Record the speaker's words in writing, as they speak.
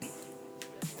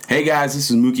Hey guys, this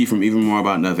is Mookie from Even More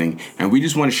About Nothing, and we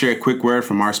just want to share a quick word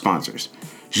from our sponsors.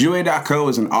 Jouer.co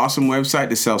is an awesome website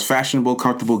that sells fashionable,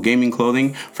 comfortable gaming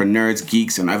clothing for nerds,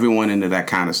 geeks, and everyone into that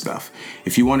kind of stuff.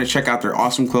 If you want to check out their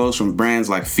awesome clothes from brands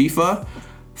like FIFA,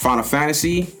 Final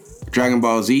Fantasy, Dragon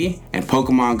Ball Z, and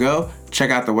Pokemon Go, check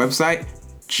out the website,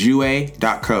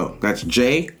 Jouer.co. That's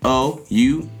Joue.co.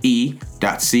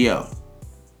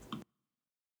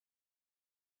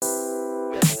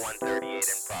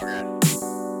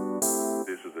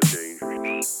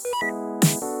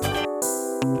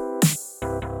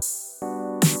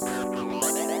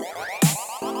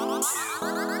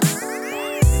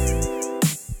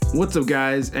 What's up,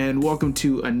 guys, and welcome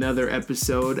to another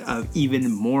episode of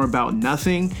Even More About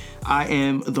Nothing. I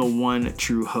am the one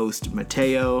true host,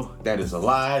 Mateo. That is a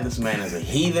lie. This man is a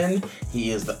heathen. He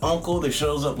is the uncle that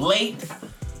shows up late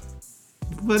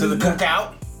to the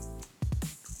cookout.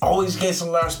 Always gets a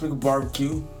loudspeaker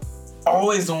barbecue.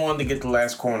 Always the one to get the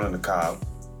last corn on the cob.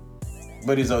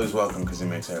 But he's always welcome because he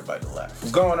makes everybody laugh.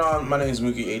 What's going on? My name is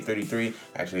Mookie833.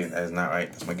 Actually, that is not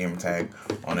right. That's my gamer tag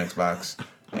on Xbox.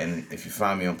 And if you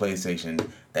find me on PlayStation,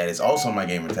 that is also my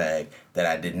gamer tag that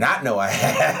I did not know I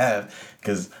have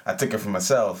because I took it for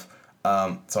myself.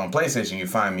 So on PlayStation, you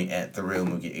find me at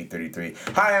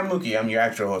TheRealMookie833. Hi, I'm Mookie. I'm your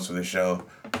actual host for the show.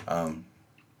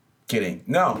 Kidding.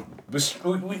 No.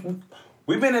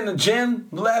 We've been in the gym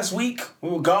last week. We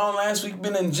were gone last week.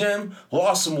 Been in the gym.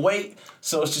 Lost some weight.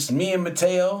 So it's just me and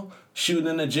Mateo shooting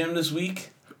in the gym this week.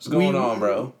 What's going on,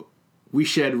 bro? We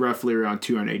shed roughly around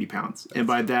 280 pounds. And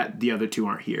by that, the other two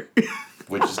aren't here.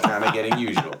 Which is kind of getting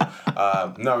usual.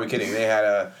 No, we're kidding. They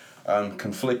had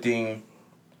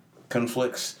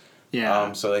conflicts.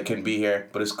 Yeah. So they couldn't be here,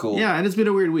 but it's cool. Yeah, and it's been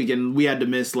a weird week. And we had to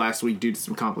miss last week due to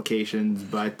some complications.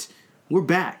 But we're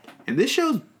back. And this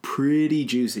show's pretty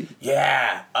juicy.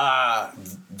 Yeah.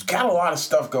 Got a lot of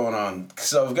stuff going on.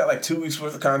 So we've got like 2 weeks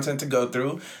worth of content to go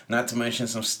through. Not to mention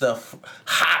some stuff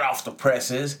hot off the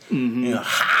presses. Mm-hmm. You know,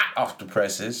 hot off the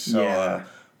presses. So yeah.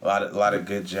 A lot of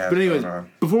good jabs. But anyways,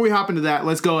 before we hop into that,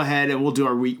 let's go ahead and we'll do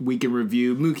our week in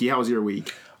review. Mookie, how was your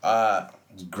week?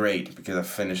 Great, because I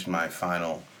finished my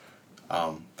final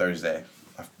Thursday.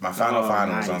 My final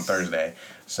was on Thursday.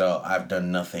 So I've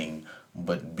done nothing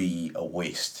but be a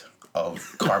waste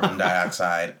of carbon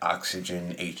dioxide,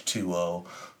 oxygen, H2O.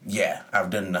 Yeah, I've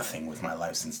done nothing with my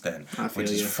life since then,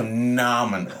 which is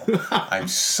phenomenal. I'm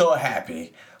so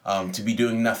happy to be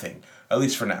doing nothing, at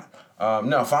least for now.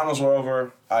 No, finals were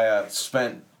over. I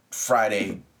spent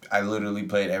Friday, I literally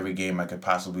played every game I could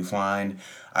possibly find.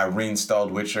 I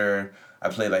reinstalled Witcher. I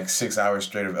played like 6 hours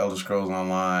straight of Elder Scrolls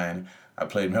Online. I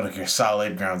played Metal Gear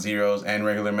Solid, Ground Zeroes, and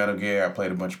regular Metal Gear. I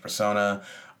played a bunch of Persona.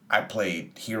 I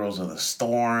played Heroes of the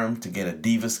Storm to get a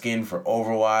Diva skin for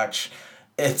Overwatch.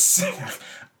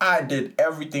 I did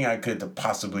everything I could to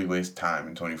possibly waste time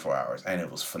in 24 hours, and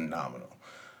it was phenomenal.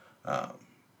 But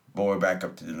we're back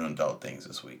up to doing adult things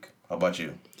this week. How about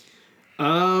you?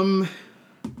 This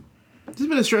has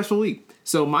been a stressful week.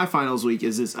 So my finals week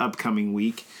is this upcoming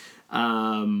week.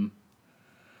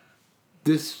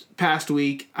 This past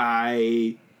week,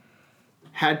 I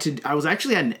was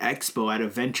actually at an expo at a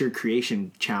Venture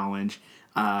Creation Challenge,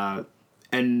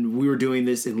 and we were doing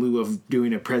this in lieu of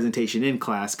doing a presentation in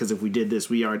class, because if we did this,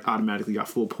 we automatically got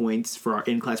full points for our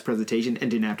in-class presentation and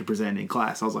didn't have to present in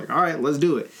class. I was like, all right, let's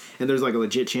do it. And there's like a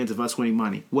legit chance of us winning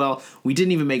money. Well, we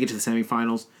didn't even make it to the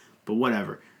semifinals, but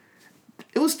whatever.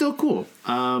 It was still cool.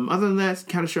 Other than that, it's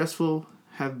kind of stressful.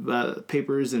 Have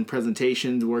papers and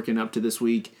presentations working up to this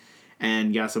week,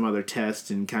 and got some other tests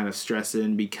and kind of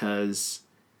stressing because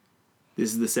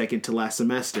this is the second to last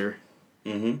semester.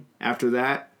 Mm-hmm. After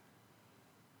that,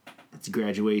 it's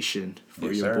graduation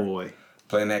for your boy.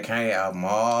 Playing that Kanye album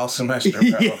all semester, bro.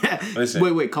 Yeah.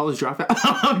 Listen. Wait, college dropout?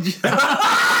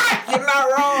 You're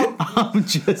not wrong.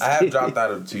 I have dropped out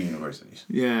of 2 universities.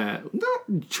 Yeah.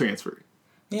 Not transferred.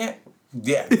 Yeah,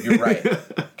 you're right.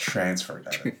 Transferred.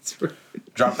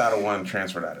 Dropped out of 1,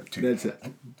 transferred out of 2. That's it.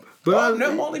 But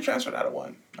no, only transferred out of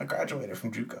 1. I graduated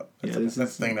from JUCO. That's the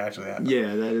thing that actually happened.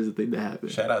 Yeah, that is the thing that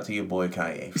happened. Shout out to your boy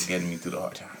Kanye for getting me through the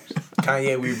hard times.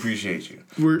 Kanye, we appreciate you.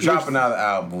 We're dropping another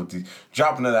album.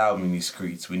 Dropping another album in these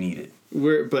streets. We need it.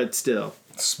 But still.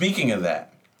 Speaking of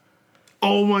that.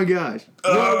 Oh my gosh.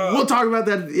 We'll talk about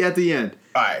that at the end.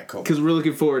 All right, cool. Because we're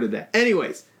looking forward to that.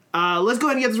 Anyways, let's go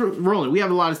ahead and get this rolling. We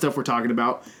have a lot of stuff we're talking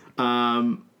about.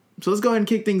 So let's go ahead and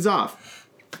kick things off.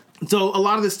 So a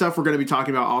lot of this stuff we're going to be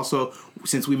talking about also,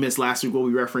 since we missed last week,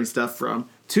 we referenced stuff from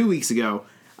 2 weeks ago.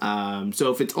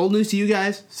 So if it's old news to you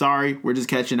guys, sorry, we're just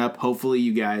catching up. Hopefully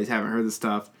you guys haven't heard the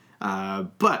stuff.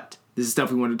 But this is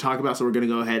stuff we wanted to talk about, so we're going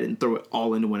to go ahead and throw it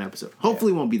all into one episode.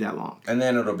 Hopefully it won't be that long. And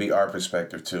then it'll be our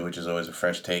perspective, too, which is always a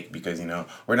fresh take because,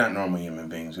 we're not normal human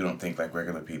beings. We don't think like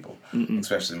regular people,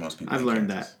 especially most people. I've learned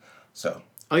that. So.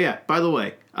 Oh, yeah. By the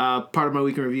way, part of my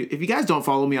week in review, if you guys don't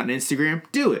follow me on Instagram,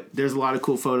 do it. There's a lot of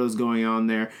cool photos going on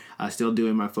there. Still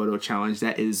doing my photo challenge.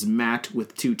 That is Matt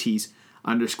with 2 T's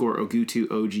 _Ogutu,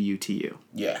 OGUTU.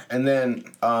 Yeah. And then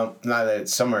now that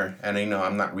it's summer and,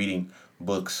 I'm not reading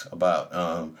books about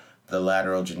the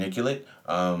lateral geniculate.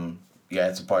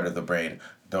 It's a part of the brain.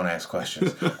 Don't ask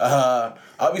questions.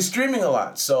 I'll be streaming a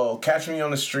lot, so catch me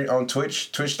on the stream on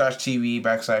Twitch,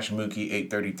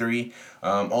 twitch.tv/Mookie833.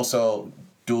 Also,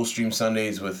 dual stream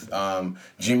Sundays with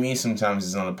Jimmy. Sometimes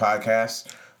he's on the podcast.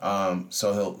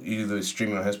 So he'll either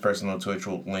stream on his personal Twitch,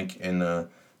 we'll link in the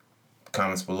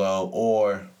comments below,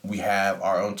 or we have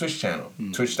our own Twitch channel,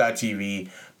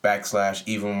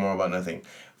 twitch.tv/even more about nothing.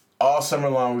 All summer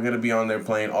long, we're going to be on there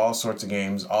playing all sorts of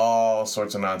games. All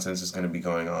sorts of nonsense is going to be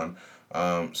going on.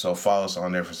 So follow us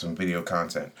on there for some video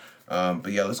content.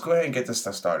 But yeah, let's go ahead and get this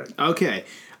stuff started. Okay.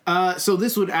 So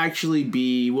this would actually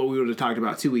be what we would have talked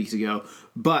about 2 weeks ago.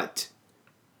 But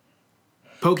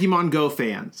Pokemon Go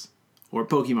fans, or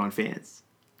Pokemon fans,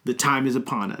 the time is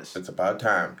upon us. It's about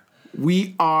time.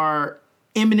 We are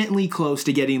imminently close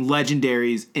to getting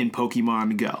legendaries in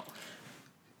Pokemon Go.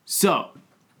 So,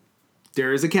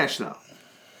 there is a catch, though.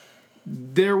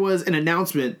 There was an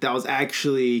announcement that was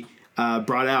actually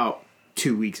brought out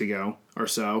 2 weeks ago or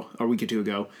so, or a week or two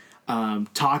ago,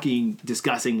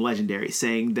 discussing Legendary,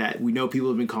 saying that we know people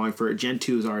have been calling for it. Gen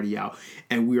 2 is already out,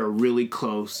 and we are really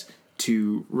close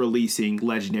to releasing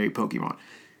Legendary Pokemon.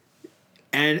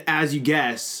 And as you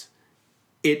guess,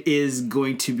 it is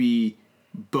going to be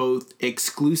both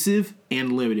exclusive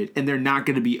and limited, and they're not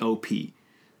going to be OP.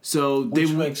 So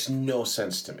Which makes no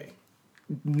sense to me.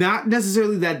 Not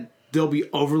necessarily that they'll be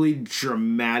overly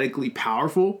dramatically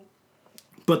powerful,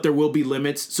 but there will be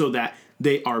limits so that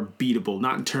they are beatable,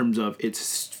 not in terms of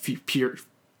its pure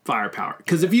firepower.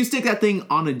 Because if you stick that thing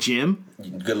on a gym...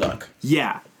 Good luck.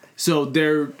 Yeah. So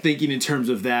they're thinking in terms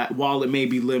of that. While it may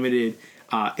be limited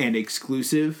and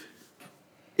exclusive,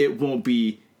 it won't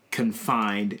be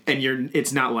confined. And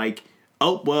it's not like,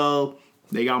 oh, well...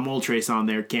 They got Moltres on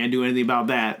there. Can't do anything about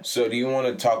that. So do you want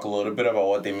to talk a little bit about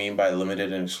what they mean by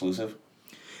limited and exclusive?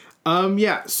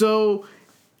 Yeah. So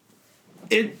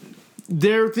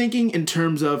they're thinking in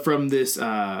terms of, from this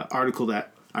article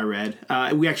that I read.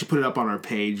 We actually put it up on our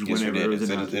page whenever it was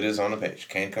announced. It is on the page.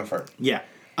 Can confirm. Yeah.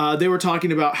 They were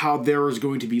talking about how there was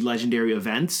going to be legendary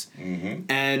events.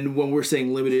 Mm-hmm. And when we're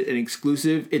saying limited and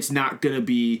exclusive, it's not going to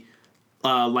be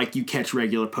like you catch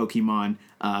regular Pokemon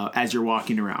as you're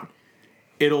walking around.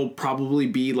 It'll probably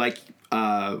be like,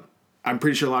 I'm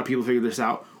pretty sure a lot of people figure this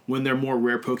out, when they're more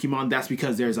rare Pokemon, that's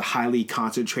because there's a highly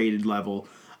concentrated level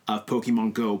of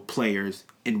Pokemon Go players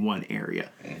in one area.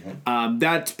 Mm-hmm.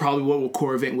 That's probably what will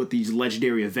correlate with these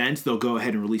legendary events. They'll go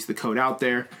ahead and release the code out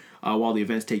there while the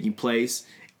event's taking place.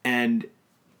 And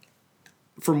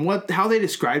from how they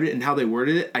described it and how they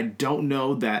worded it, I don't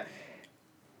know that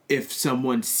if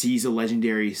someone sees a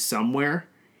legendary somewhere,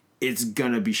 it's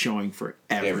going to be showing for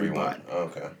everyone.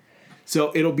 Okay.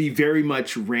 So it'll be very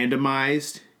much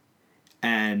randomized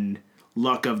and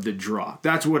luck of the draw.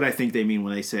 That's what I think they mean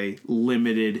when they say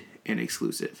limited and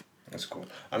exclusive. That's cool.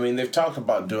 I mean, they've talked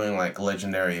about doing, like,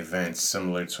 legendary events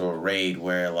similar to a raid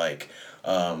where, like,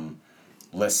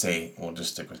 let's say, we'll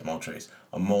just stick with Moltres.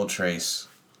 A Moltres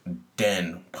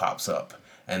den pops up.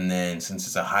 And then, since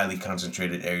it's a highly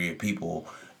concentrated area of people,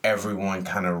 everyone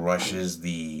kind of rushes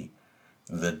the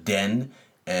den,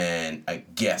 and I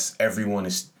guess everyone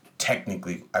is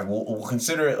technically, we'll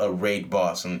consider it a raid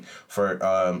boss, and for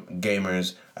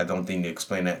gamers, I don't think they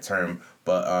explain that term,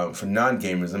 but for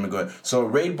non-gamers, let me go ahead. So a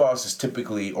raid boss is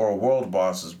typically, or a world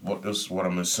boss is what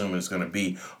I'm assuming it's going to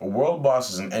be. A world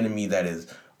boss is an enemy that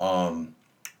is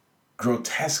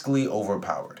grotesquely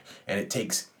overpowered, and it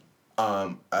takes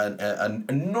an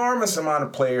enormous amount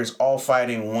of players all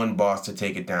fighting one boss to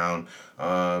take it down.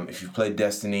 If you've played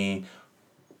Destiny,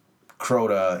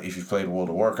 Crota, if you've played World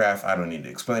of Warcraft, I don't need to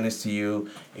explain this to you.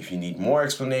 If you need more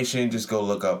explanation, just go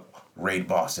look up raid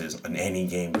bosses on any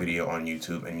game video on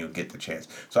YouTube and you'll get the chance.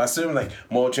 So I assume like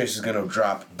Moltres is going to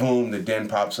drop, boom, the den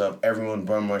pops up, everyone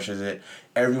bum rushes it,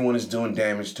 everyone is doing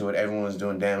damage to it,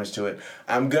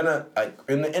 I'm going to,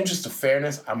 in the interest of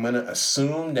fairness, I'm going to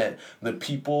assume that the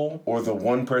people or the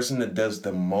one person that does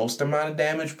the most amount of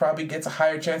damage probably gets a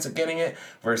higher chance of getting it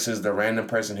versus the random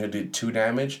person who did 2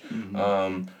 damage.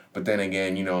 Mm-hmm. But then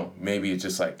again, maybe it's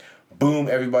just like, boom,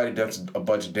 everybody does a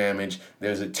bunch of damage.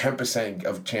 There's a 10%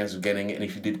 of chance of getting it. And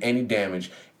if you did any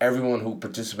damage, everyone who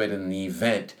participated in the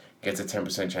event gets a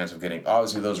 10% chance of getting.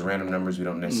 Obviously, those are random numbers we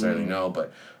don't necessarily know,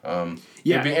 but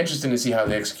it'd be interesting to see how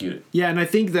they execute it. Yeah, and I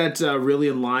think that's really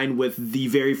in line with the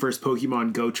very first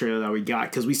Pokemon Go trailer that we got,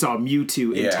 because we saw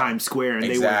Mewtwo in Times Square, and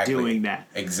they were doing that.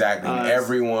 Exactly.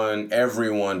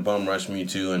 Everyone bum rushed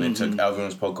Mewtwo, and it took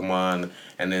everyone's Pokemon,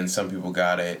 and then some people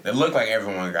got it. It looked like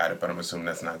everyone got it, but I'm assuming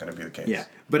that's not going to be the case. Yeah,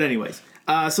 but anyways.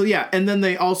 And then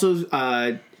they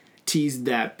also teased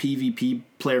that PvP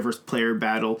player versus player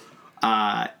battle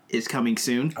is coming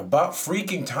soon. About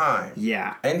freaking time.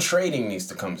 Yeah. And trading needs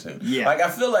to come soon. Yeah. Like, I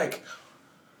feel like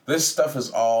this stuff is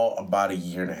all about a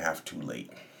year and a half too late.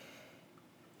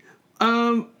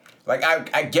 Like,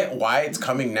 I get why it's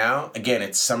coming now. Again,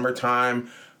 it's summertime.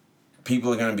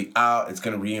 People are going to be out. It's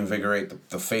going to reinvigorate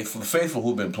the faithful. The faithful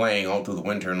who've been playing all through the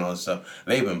winter and all this stuff,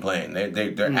 they've been playing.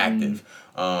 They're active.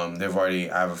 I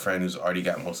have a friend who's already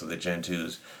got most of the Gen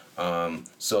 2s.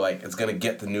 So like it's gonna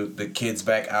get the kids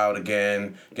back out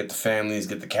again, get the families,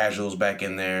 get the casuals back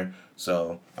in there.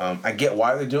 So I get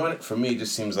why they're doing it. For me, it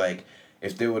just seems like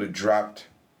if they would have dropped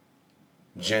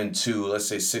Gen 2, let's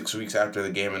say 6 weeks after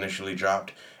the game initially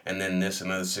dropped, and then this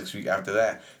another 6 weeks after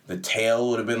that, the tail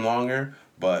would have been longer.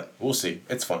 But we'll see.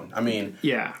 It's fun. I mean,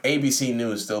 ABC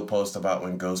News still posts about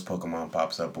when Ghost Pokemon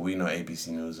pops up, but we know ABC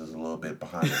News is a little bit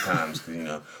behind the times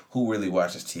because, who really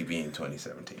watches TV in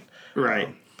 2017?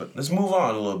 Right. But let's move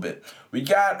on a little bit. We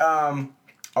got,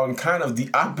 on kind of the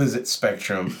opposite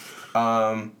spectrum,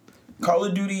 Call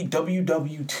of Duty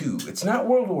WW2. It's not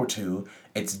World War II.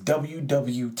 It's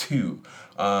WW2.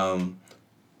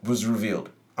 Was revealed.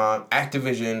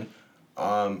 Activision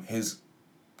is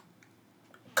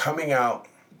coming out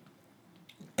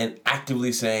and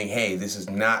actively saying, hey, this is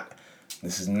not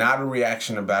a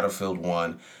reaction to Battlefield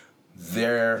 1.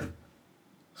 Their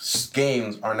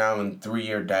games are now in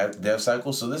 3-year dev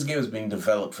cycles, so this game is being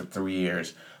developed for 3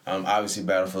 years. Obviously,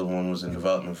 Battlefield 1 was in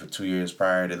development for 2 years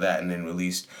prior to that and then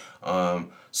released.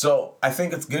 So I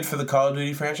think it's good for the Call of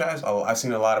Duty franchise. I've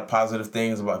seen a lot of positive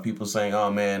things about people saying, oh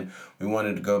man, we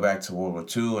wanted to go back to World War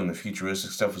II and the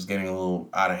futuristic stuff was getting a little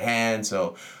out of hand,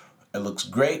 so it looks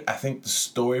great. I think the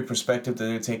story perspective that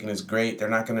they're taking is great. They're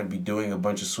not going to be doing a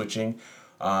bunch of switching.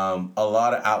 A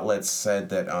lot of outlets said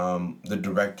that the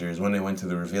directors, when they went to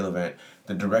the reveal event,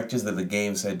 the directors of the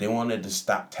game said they wanted to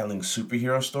stop telling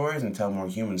superhero stories and tell more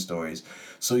human stories.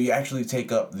 So you actually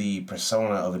take up the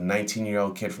persona of a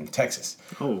 19-year-old kid from Texas.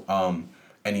 Oh.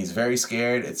 And he's very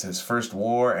scared. It's his first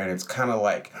war, and it's kind of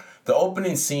like the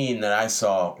opening scene that I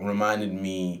saw reminded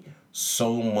me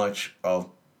so much of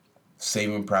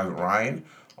Saving Private Ryan,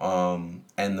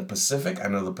 and the Pacific. I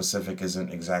know the Pacific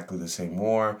isn't exactly the same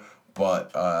war,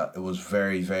 but it was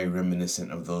very, very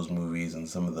reminiscent of those movies and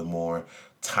some of the more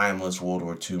timeless World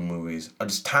War II movies, or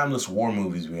just timeless war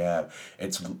movies we have.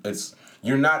 It's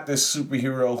you're not this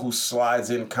superhero who slides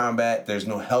in combat. There's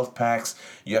no health packs.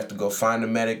 You have to go find a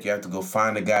medic. You have to go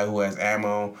find a guy who has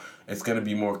ammo. It's going to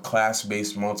be more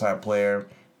class-based multiplayer.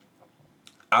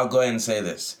 I'll go ahead and say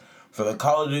this. For the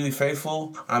Call of Duty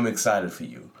faithful, I'm excited for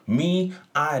you. Me,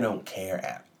 I don't care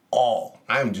at all.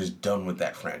 I'm just done with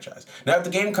that franchise. Now, if the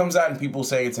game comes out and people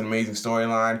say it's an amazing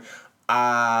storyline,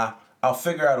 I'll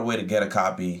figure out a way to get a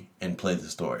copy and play the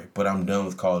story. But I'm done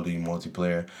with Call of Duty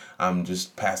multiplayer. I'm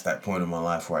just past that point in my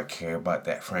life where I care about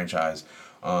that franchise.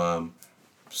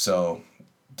 So,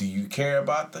 do you care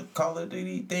about the Call of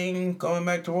Duty thing going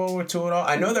back to World War II at all?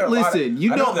 I know there are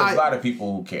a lot of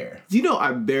people who care.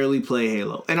 I barely play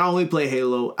Halo, and I only play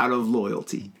Halo out of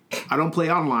loyalty. I don't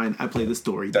play online. I play the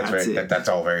story. That's right. It. That's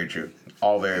all very true.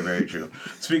 All very, very true.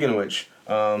 Speaking of which,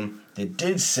 they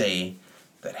did say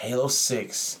that Halo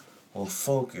 6 will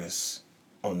focus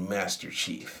on Master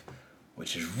Chief,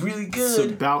 which is really good.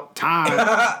 It's about time.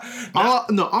 all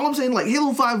I'm saying, like,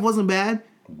 Halo 5 wasn't bad,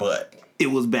 but it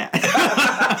was bad.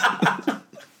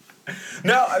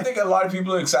 No, I think a lot of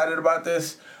people are excited about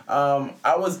this.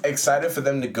 I was excited for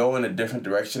them to go in a different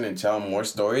direction and tell more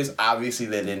stories. Obviously,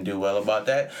 they didn't do well about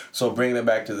that. So bringing it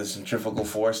back to the centrifugal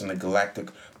force and the galactic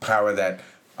power that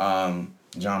John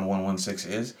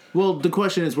 116 is. Well, the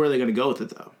question is where are they going to go with it,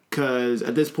 though? Because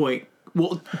at this point,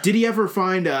 did he ever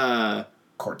find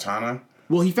Cortana?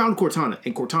 Well, he found Cortana,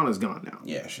 and Cortana's gone now.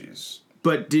 Yeah, she's...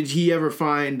 But did he ever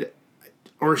find...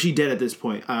 Or is she dead at this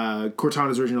point?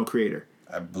 Cortana's original creator.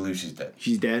 I believe she's dead.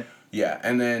 She's dead? Yeah,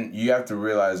 and then you have to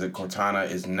realize that Cortana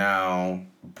is now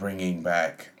bringing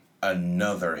back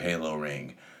another Halo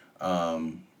ring.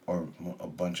 Or a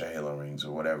bunch of Halo rings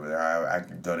or whatever. I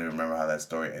don't even remember how that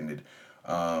story ended.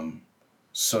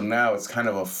 So now it's kind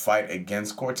of a fight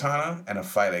against Cortana and a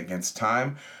fight against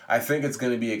time. I think it's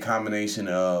going to be a combination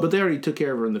of... But they already took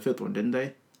care of her in the fifth one, didn't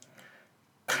they?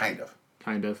 Kind of.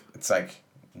 Kind of. It's like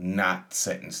not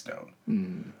set in stone.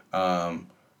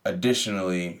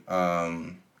 Additionally,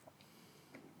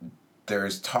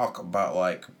 there's talk about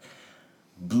like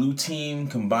Blue Team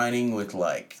combining with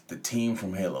like the team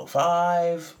from Halo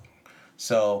 5.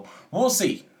 So we'll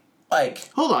see.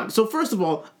 Like, hold on. So first of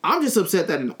all, I'm just upset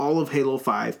that in all of Halo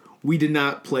 5, we did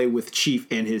not play with Chief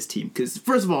and his team. Because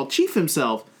first of all, Chief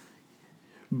himself,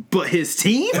 but his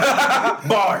team?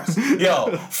 bars.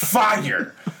 Yo,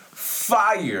 fire.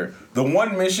 The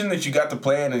one mission that you got to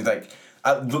play in is like,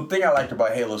 the thing I liked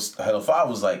about Halo 5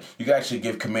 was like, you could actually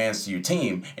give commands to your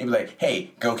team and be like,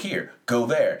 hey, go here, go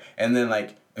there. And then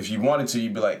like, if you wanted to,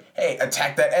 you'd be like, hey,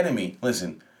 attack that enemy.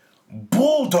 Listen,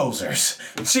 bulldozers.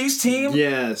 Chief's team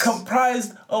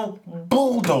comprised of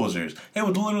bulldozers. They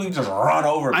would literally just run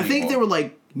over people. I think they were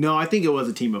like, no, I think it was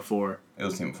a team of 4. It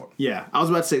was a team of 4. Yeah, I was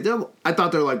about to say, I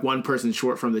thought they were like one person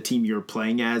short from the team you were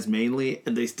playing as mainly,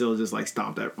 and they still just like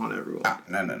stomped on everyone.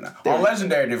 No. On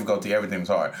legendary difficulty, everything's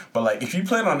hard. But like, if you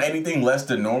played on anything less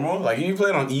than normal, like if you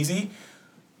played on easy,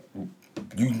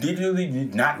 you literally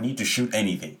did not need to shoot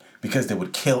anything because they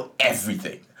would kill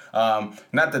everything. Not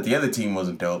that the other team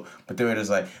wasn't dope, but they were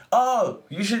just like, oh,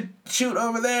 you should shoot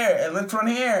over there and let's run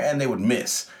here, and they would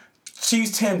miss.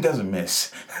 Chief's team doesn't miss.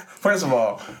 First of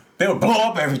all, they would blow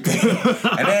up everything,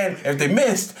 and then if they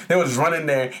missed, they would just run in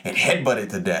there and headbutt it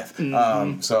to death.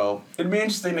 So it'd be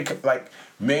interesting to like,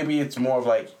 maybe it's more of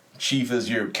like Chief is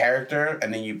your character,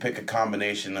 and then you pick a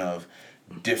combination of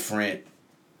different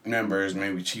members.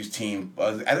 Maybe Chief's team.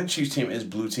 I think Chief's team is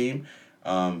Blue Team.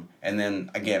 And then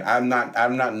again, I'm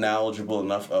not knowledgeable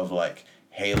enough of like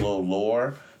Halo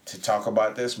lore to talk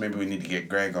about this. Maybe we need to get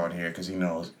Greg on here because he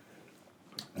knows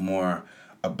more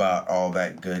about all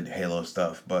that good Halo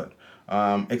stuff. But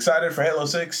excited for Halo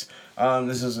 6.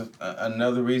 This is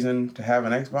another reason to have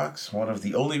an Xbox. One of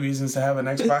the only reasons to have an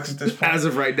Xbox at this point. As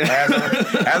of right now.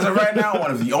 As of right now,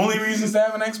 one of the only reasons to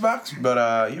have an Xbox.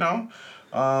 But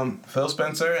Phil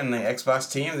Spencer and the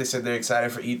Xbox team, they said they're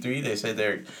excited for E3. They said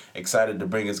they're excited to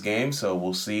bring us games. So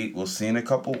we'll see. We'll see in a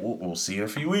couple. We'll see in a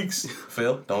few weeks.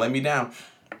 Phil, don't let me down.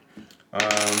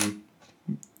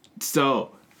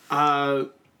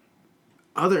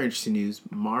 Other interesting news: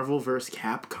 Marvel vs.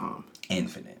 Capcom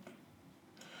Infinite.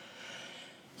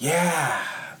 Yeah.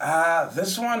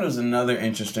 This one was another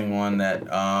interesting one that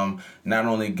not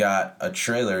only got a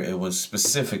trailer, it was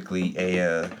specifically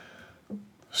a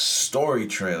story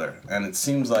trailer, and it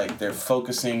seems like they're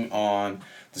focusing on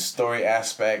the story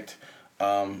aspect.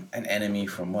 An enemy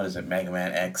from Mega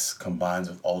Man X combines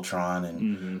with Ultron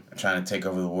and trying to take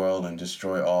over the world and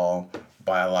destroy all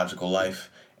biological life.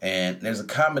 And there's a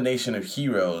combination of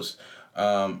heroes,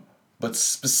 but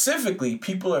specifically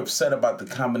people are upset about the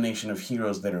combination of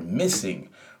heroes that are missing,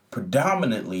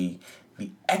 predominantly the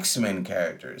X-Men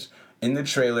characters. In the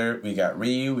trailer, we got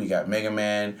Ryu, we got Mega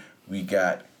Man, we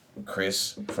got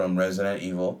Chris from Resident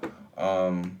Evil,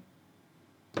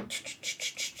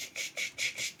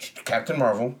 Captain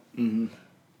Marvel, I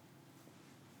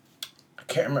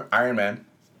can't remember, Iron Man,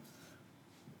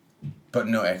 but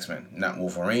no X-Men. Not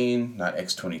Wolverine, not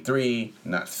X-23,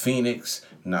 not Phoenix,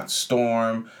 not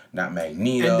Storm, not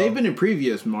Magneto. And they've been in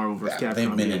previous Marvel vs. Capcom.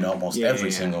 They've been in almost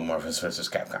every single Marvel vs.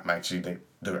 Capcom. Actually,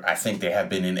 I think they have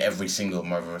been in every single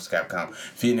Marvel vs. Capcom.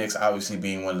 Phoenix obviously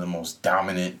being one of the most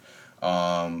dominant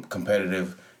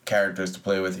competitive characters to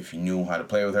play with. If you knew how to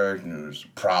play with her, there was a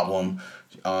problem.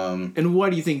 And why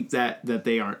do you think that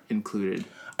they aren't included?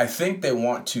 I think they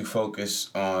want to focus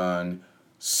on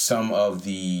some of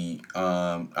the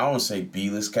I don't want to say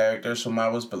B-list characters from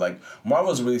Marvel's, but like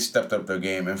Marvel's really stepped up their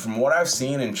game. And from what I've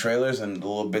seen in trailers and the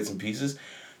little bits and pieces,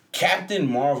 Captain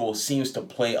Marvel seems to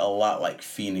play a lot like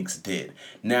Phoenix did.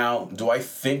 Now, do I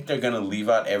think they're going to leave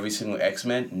out every single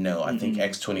X-Men? No, I think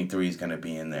X-23 is going to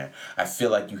be in there. I feel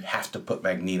like you have to put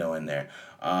Magneto in there.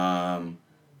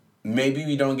 Maybe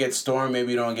we don't get Storm, maybe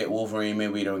we don't get Wolverine,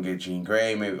 maybe we don't get Jean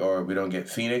Grey, or we don't get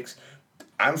Phoenix.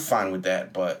 I'm fine with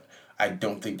that, but I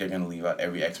don't think they're going to leave out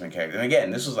every X-Men character. And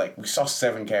again, this was like, we saw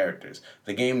 7 characters.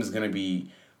 The game is going to be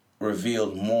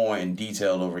revealed more in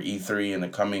detail over E3 and the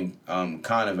coming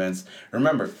con events.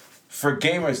 Remember, for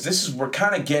gamers, we're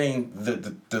kind of getting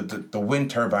the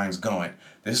wind turbines going.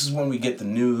 This is when we get the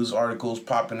news articles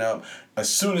popping up. As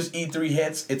soon as E3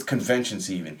 hits, it's convention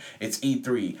season. It's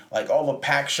E3. Like, all the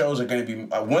PAX shows are going to be...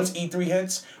 once E3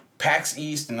 hits, PAX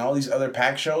East and all these other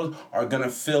PAX shows are going to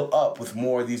fill up with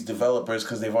more of these developers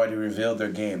because they've already revealed their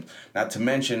game. Not to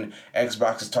mention,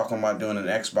 Xbox is talking about doing an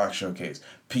Xbox showcase,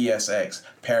 PSX,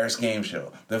 Paris Game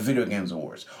Show, the Video Games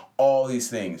Awards. All these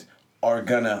things are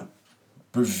going to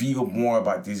reveal more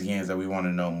about these games that we want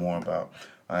to know more about.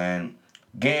 And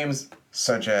games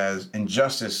such as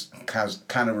Injustice has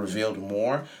kind of revealed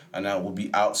more, and that will be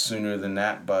out sooner than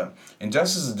that. But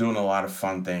Injustice is doing a lot of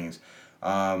fun things.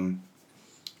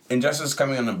 Injustice is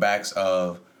coming on the backs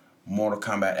of Mortal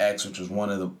Kombat X, which was one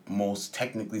of the most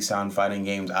technically sound fighting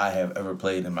games I have ever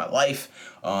played in my life.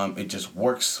 It just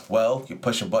works well. You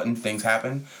push a button, things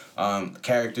happen.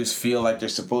 Characters feel like they're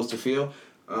supposed to feel.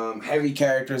 Heavy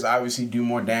characters obviously do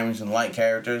more damage than light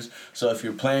characters. So if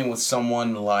you're playing with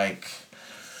someone like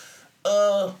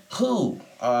my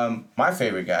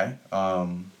favorite guy,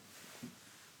 Downback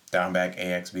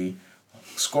AXB,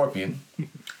 Scorpion,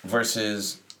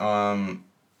 versus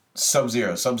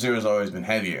Sub-Zero. Sub-Zero's always been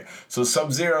heavier. So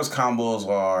Sub-Zero's combos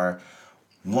are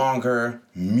longer,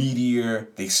 meatier,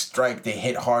 they strike, they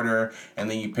hit harder, and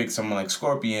then you pick someone like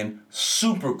Scorpion,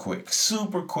 super quick,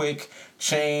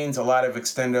 chains, a lot of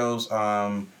extendos,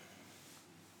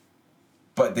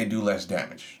 but they do less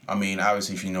damage. I mean,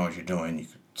 obviously, if you know what you're doing, you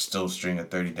could still string a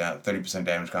 30%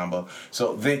 damage combo.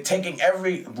 So they're taking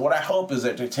what I hope is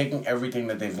that they're taking everything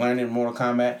that they've learned in Mortal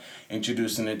Kombat,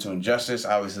 introducing it to Injustice.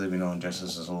 Obviously, we know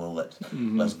Injustice is a little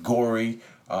less gory,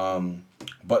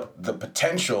 but the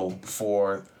potential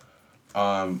for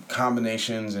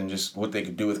combinations and just what they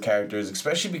could do with characters,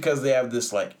 especially because they have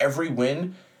this, like, every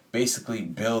win basically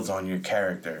builds on your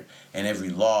character, and every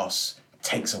loss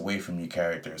takes away from your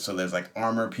character. So there's like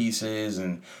armor pieces,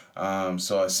 and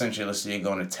so essentially, let's say you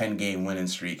go on a 10-game winning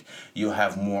streak, you'll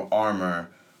have more armor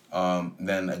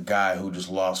than a guy who just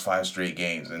lost 5 straight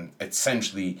games, and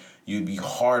essentially you'd be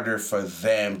harder for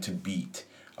them to beat.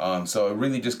 So it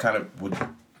really just kind of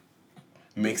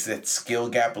makes that skill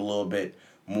gap a little bit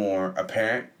more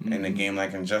apparent in a game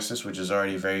like Injustice, which is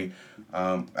already very,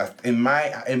 in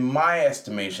my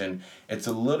estimation, it's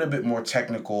a little bit more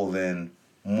technical than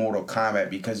Mortal Kombat,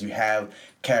 because you have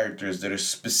characters that are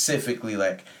specifically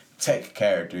like tech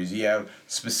characters. You have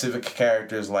specific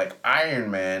characters like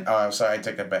Iron Man. Oh, I'm sorry, I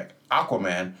take that back.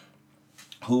 Aquaman,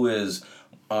 who is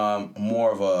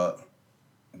more of a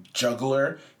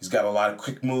juggler. He's got a lot of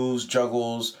quick moves,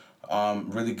 juggles,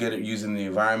 really good at using the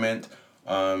environment.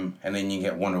 And then you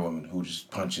get Wonder Woman, who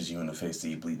just punches you in the face till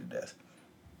you bleed to death.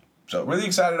 So really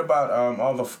excited about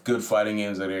all the good fighting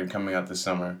games that are coming out this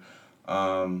summer.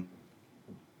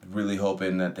 Really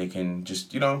hoping that they can just,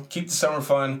 keep the summer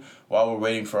fun while we're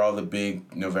waiting for all the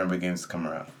big November games to come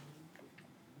around.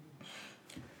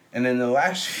 And then the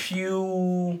last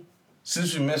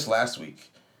since we missed last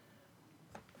week,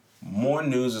 more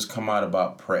news has come out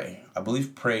about Prey. I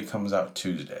believe Prey comes out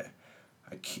Tuesday.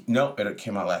 It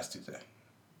came out last Tuesday.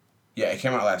 Yeah, it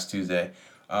came out last Tuesday.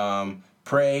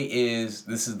 Prey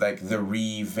this is like the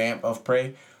revamp of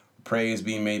Prey. Prey is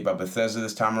being made by Bethesda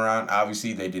this time around.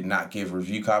 Obviously, they did not give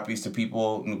review copies to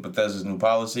people. Bethesda's new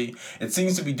policy. It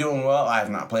seems to be doing well. I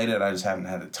have not played it. I just haven't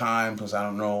had the time, plus I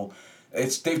don't know.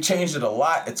 They've changed it a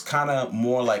lot. It's kind of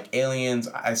more like Alien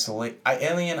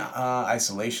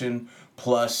Isolation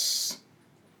plus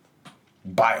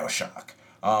BioShock.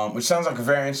 Which sounds like a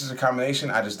very interesting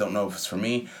combination. I just don't know if it's for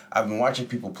me. I've been watching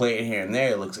people play it here and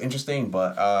there. It looks interesting,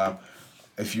 but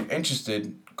if you're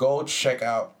interested, go check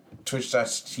out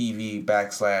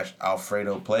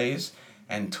twitch.tv/Alfredo Plays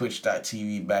and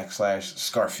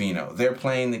twitch.tv/Scarfino. They're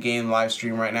playing the game live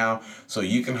stream right now, so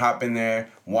you can hop in there,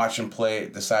 watch and play,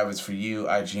 decide if it's for you.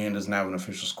 IGN doesn't have an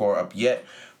official score up yet,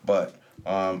 but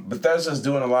Bethesda's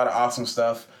doing a lot of awesome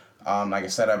stuff. Like I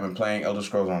said, I've been playing Elder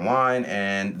Scrolls Online,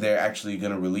 and they're actually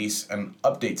going to release an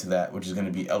update to that, which is going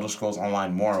to be Elder Scrolls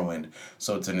Online Morrowind.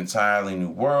 So it's an entirely new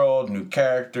world, new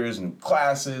characters, new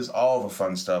classes, all the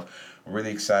fun stuff.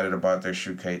 Really excited about their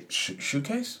showcase.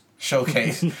 Their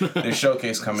showcase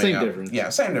coming same out. Difference. Yeah,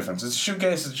 same difference. It's a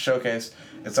showcase, it's a showcase.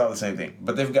 It's all the same thing.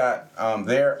 But they've got,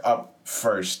 they're up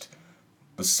first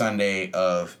the Sunday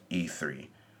of E3.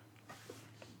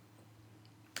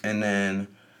 And then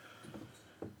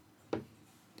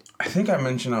I think I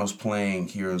mentioned I was playing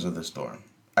Heroes of the Storm.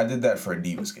 I did that for a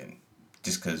Diva skin,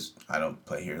 just because I don't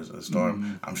play Heroes of the Storm.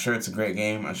 Mm-hmm. I'm sure it's a great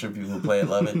game. I'm sure people who play it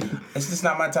love it. It's just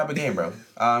not my type of game, bro.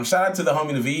 Shout out to the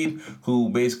homie Naveed, who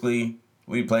basically,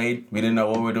 we played. We didn't know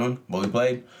what we were doing, but we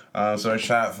played. So a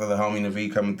shout out for the homie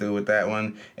Naveed coming through with that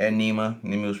one. And Nima.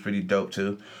 Nima was pretty dope,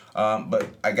 too. But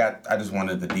I just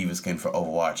wanted the Diva skin for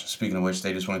Overwatch. Speaking of which,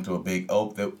 they just went through a big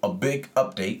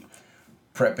update,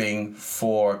 prepping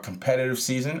for competitive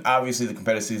season. Obviously, the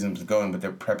competitive season is going, but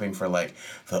they're prepping for, like,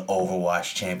 the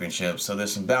Overwatch Championship. So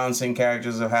there's some balancing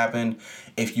characters that have happened.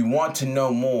 If you want to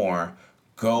know more,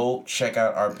 go check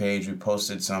out our page. We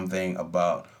posted something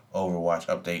about Overwatch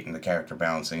update and the character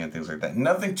balancing and things like that.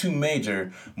 Nothing too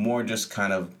major, more just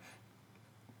kind of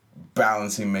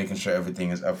balancing, making sure everything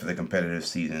is up for the competitive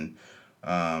season.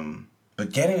 But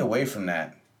But getting away from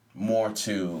that, more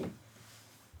to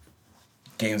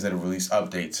games that have released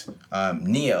updates.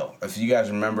 Neo, if you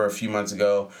guys remember a few months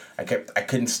ago, I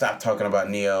couldn't stop talking about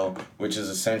Neo, which is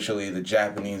essentially the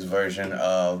Japanese version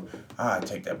of I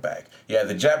take that back. Yeah,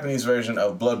 the Japanese version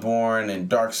of Bloodborne and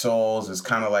Dark Souls is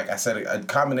kind of like I said, a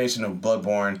combination of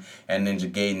Bloodborne and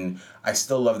Ninja Gaiden. I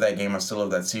still love that game. I still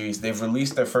love that series. They've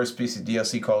released their first piece of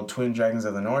DLC called Twin Dragons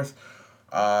of the North,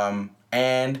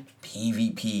 and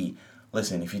PvP.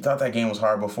 Listen, if you thought that game was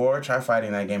hard before, try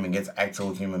fighting that game against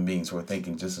actual human beings who are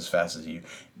thinking just as fast as you.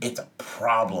 It's a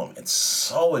problem. It's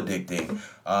so addicting.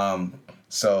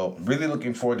 So really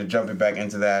looking forward to jumping back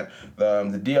into that.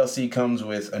 The DLC comes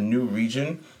with a new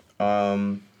region,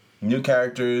 new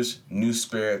characters, new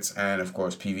spirits, and of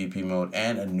course PvP mode,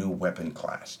 and a new weapon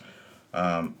class.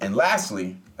 And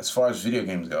lastly, as far as video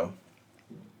games go,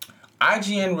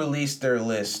 IGN released their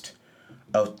list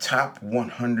of top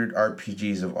 100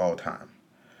 RPGs of all time.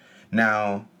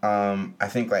 Now, I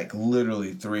think like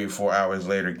literally 3 or 4 hours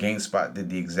later, GameSpot did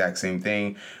the exact same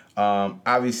thing.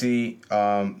 Obviously,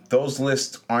 those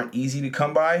lists aren't easy to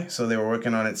come by, so they were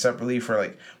working on it separately for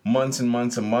like months and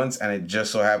months and months, and it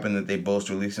just so happened that they both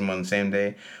released them on the same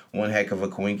day. One heck of a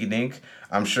coinky dink.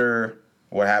 I'm sure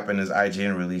what happened is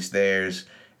IGN released theirs,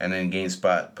 and then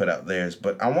GameSpot put out theirs.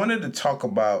 But I wanted to talk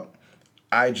about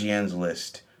IGN's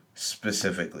list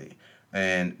specifically.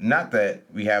 And not that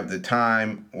we have the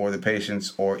time or the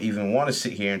patience or even want to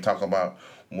sit here and talk about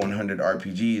 100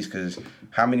 RPGs, because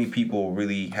how many people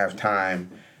really have time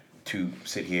to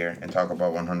sit here and talk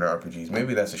about 100 RPGs?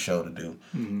 Maybe that's a show to do.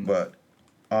 Mm-hmm. But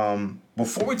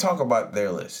before we talk about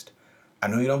their list, I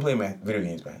know you don't play video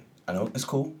games, man. I know it's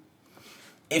cool.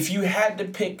 If you had to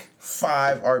pick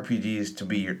 5 RPGs to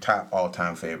be your top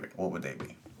all-time favorite, what would they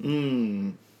be?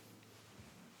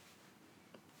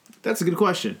 That's a good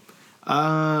question.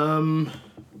 And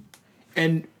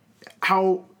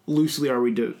how loosely are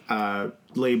we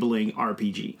labeling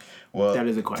RPG? Well, that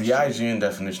is a question. The IGN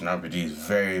definition of RPG is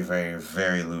very, very,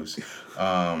 very loose.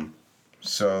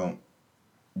 So,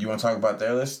 you want to talk about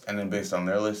their list, and then based on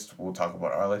their list, we'll talk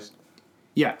about our list?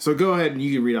 Yeah, so go ahead and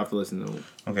you can read off the list. And then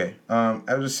Okay. As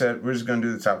I said, we're just going to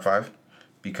do the top 5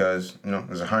 because,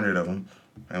 there's 100 of them,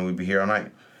 and we'd be here all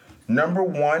night. Number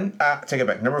 1, take it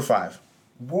back. Number 5,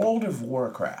 World of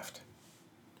Warcraft.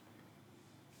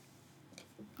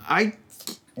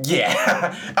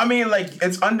 Yeah. I mean, like,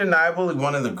 it's undeniably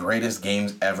one of the greatest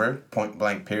games ever, point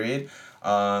blank, period.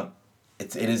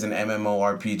 It is an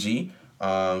MMORPG,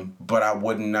 but I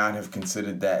would not have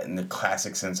considered that in the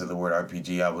classic sense of the word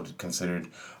RPG. I would have considered,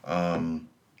 I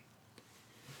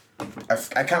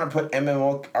kind of put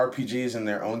MMORPGs in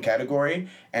their own category,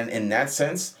 and in that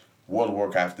sense, World of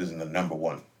Warcraft is in the number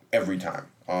 1 every time.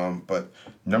 But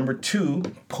number 2,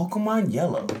 Pokemon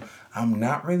Yellow. I'm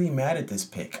not really mad at this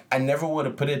pick. I never would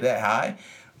have put it that high,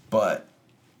 but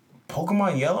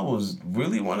Pokemon Yellow was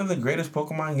really one of the greatest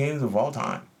Pokemon games of all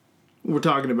time. We're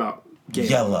talking about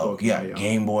Yellow.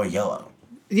 Game Boy Yellow.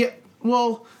 Yeah,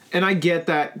 well, and I get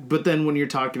that, but then when you're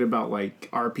talking about, like,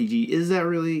 RPG, is that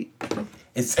really...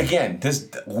 It's, again,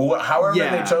 however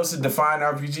they chose to define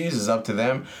RPGs is up to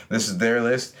them. This is their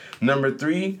list. Number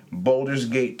 3, Baldur's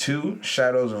Gate 2,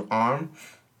 Shadows of Arm.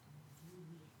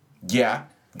 Yeah,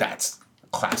 that's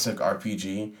classic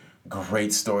RPG.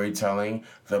 Great storytelling.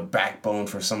 The backbone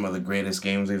for some of the greatest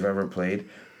games we've ever played.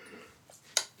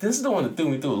 This is the one that threw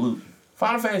me through a loop.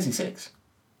 Final Fantasy VI.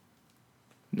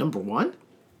 Number 1?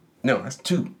 No, that's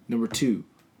 2. Number 2.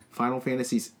 Final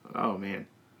Fantasy... Oh, man.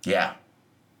 Yeah.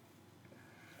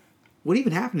 What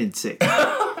even happened in 6?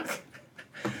 That's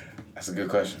a good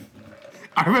question.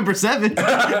 I remember 7.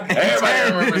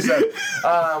 Everybody remembers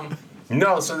 7.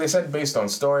 No, so they said based on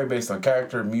story, based on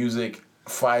character, music,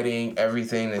 fighting,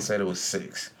 everything, they said it was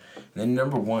 6. And then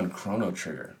number 1, Chrono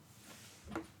Trigger.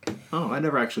 Oh, I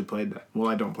never actually played that. Well,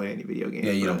 I don't play any video games.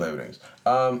 Yeah, you don't play video games.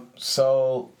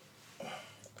 So,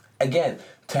 again,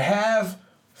 to have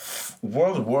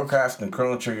World of Warcraft and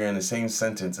Chrono Trigger in the same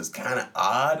sentence is kind of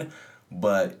odd,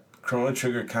 but Chrono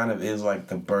Trigger kind of is like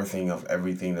the birthing of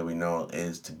everything that we know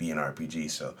is to be an RPG.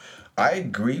 So, I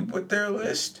agree with their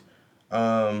list.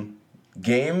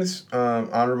 Games,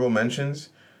 honorable mentions.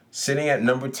 Sitting at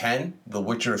number 10, The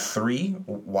Witcher 3,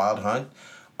 Wild Hunt.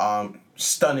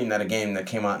 Stunning that a game that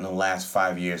came out in the last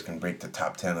 5 years can break the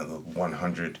top 10 of the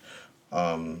 100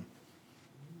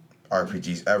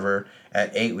 RPGs ever.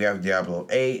 At 8, we have Diablo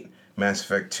 8. Mass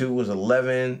Effect 2 was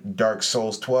 11. Dark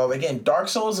Souls 12. Again, Dark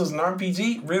Souls is an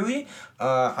RPG? Really?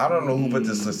 I don't know who put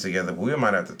this list together, but we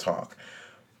might have to talk.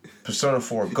 Persona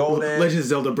 4 Golden. Legend of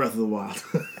Zelda Breath of the Wild.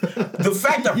 The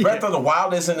fact that Breath of the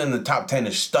Wild isn't in the top 10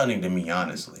 is stunning to me,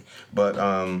 honestly. But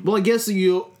well, I guess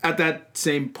you at that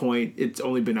same point, it's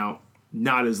only been out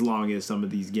not as long as some of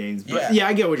these games. But yeah,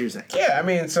 I get what you're saying. Yeah, I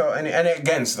mean, so and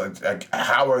again, it's like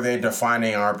how are they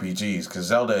defining RPGs? Because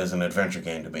Zelda is an adventure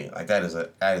game to me. Like that is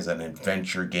an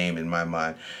adventure game in my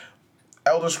mind.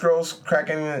 Elder Scrolls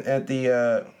cracking at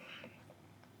the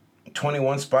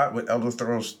 21 spot with Elder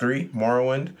Scrolls 3,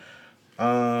 Morrowind.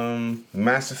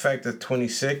 Mass Effect at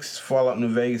 26, Fallout New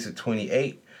Vegas at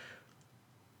 28.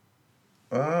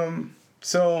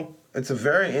 So it's a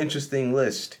very interesting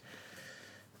list.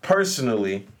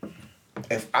 Personally,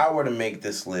 if I were to make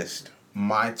this list,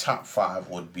 my top 5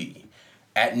 would be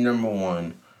at number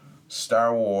 1,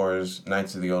 Star Wars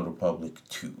Knights of the Old Republic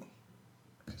 2.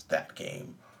 Because that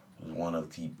game was one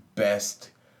of the best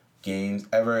games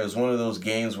ever. It was one of those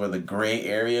games where the gray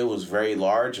area was very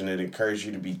large and it encouraged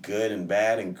you to be good and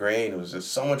bad and gray, and it was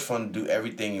just so much fun to do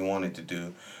everything you wanted to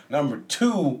do. Number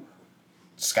 2,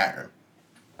 Skyrim.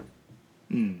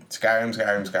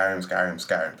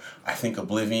 Skyrim. I think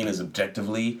Oblivion is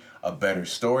objectively a better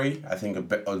story. I think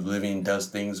Oblivion does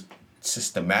things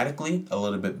systematically a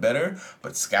little bit better,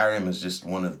 but Skyrim is just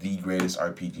one of the greatest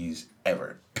RPGs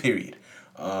ever, period.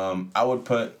 I would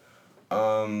put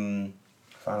Final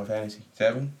Fantasy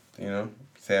 7,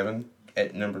 7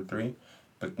 at number 3.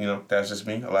 But, that's just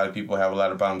me. A lot of people have a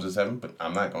lot of problems with 7, but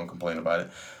I'm not going to complain about it.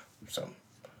 So,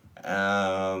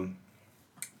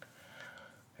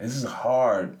 this is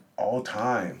hard all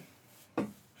time.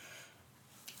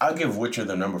 I'll give Witcher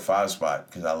the number 5 spot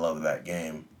because I love that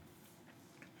game.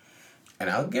 And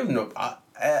I'll give I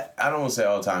don't want to say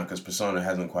all time because Persona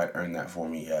hasn't quite earned that for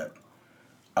me yet.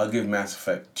 I'll give Mass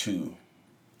Effect 2.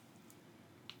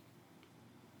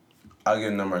 I'll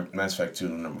give Mass Effect 2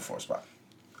 the number 4 spot.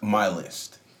 My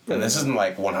list. And this isn't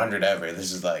like 100 ever.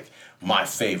 This is like my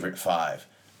favorite 5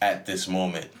 at this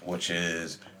moment, which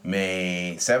is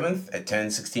May 7th at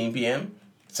 10:16 p.m.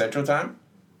 Central Time.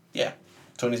 Yeah.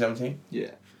 2017. Yeah.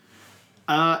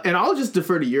 And I'll just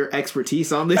defer to your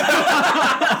expertise on this.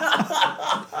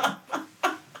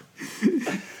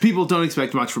 People don't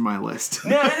expect much from my list.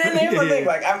 No, and here's the thing.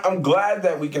 Like, I'm glad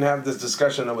that we can have this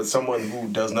discussion with someone who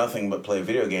does nothing but play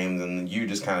video games, and you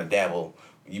just kind of dabble.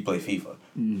 You play FIFA.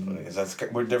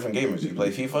 We're different gamers. You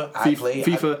play FIFA. I play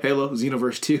FIFA, Halo,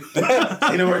 Xenoverse 2.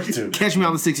 Xenoverse 2. Catch me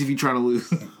on the 6 if you're trying to lose.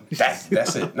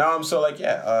 That's it. No, I'm so like,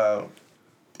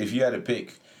 if you had to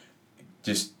pick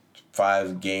just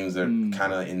 5 games that are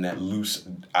kind of in that loose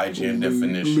IGN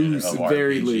definition of RPG.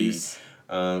 Very loose.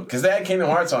 Because they had Kingdom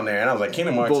Hearts on there, and I was like,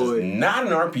 Kingdom Hearts is not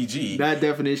an RPG. That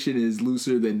definition is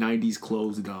looser than 90s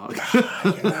clothes, dog.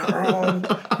 You're not wrong.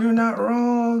 You're not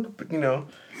wrong. But,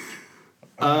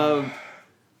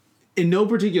 in no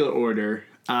particular order,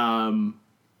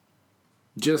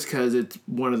 just because it's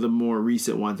one of the more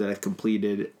recent ones that I've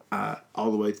completed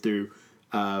all the way through,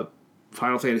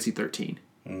 Final Fantasy 13.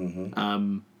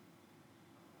 Mm-hmm.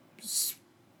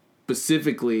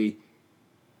 Specifically,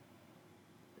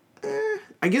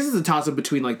 I guess it's a toss-up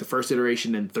between like the first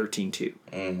iteration and 13.2.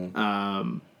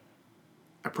 Mm-hmm.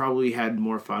 I probably had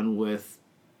more fun with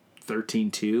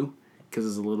 13.2 because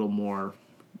it's a little more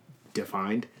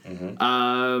defined.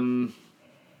 Mm-hmm.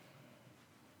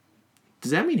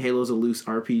 Does that mean Halo's a loose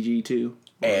RPG too?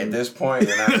 Hey, at this point,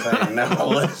 you're not saying no.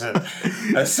 Listen,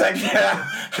 a second,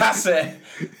 I said,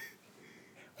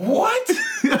 what?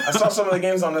 I saw some of the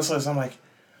games on this list. I'm like,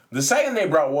 the second they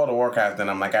brought World of Warcraft, then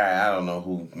I'm like, all right, I don't know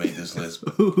who made this list.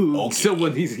 Okay.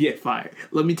 Someone needs to get fired.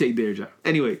 Let me take their job.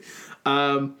 Anyway,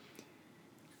 I'm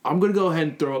going to go ahead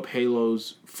and throw up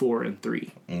Halos 4 and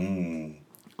 3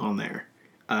 on there.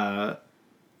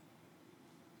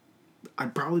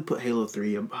 I'd probably put Halo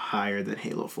 3 up higher than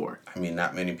Halo 4. I mean,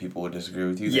 not many people would disagree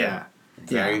with you. Yeah.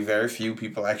 Very, very few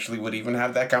people actually would even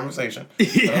have that conversation.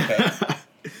 Yeah.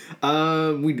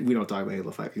 Okay. We don't talk about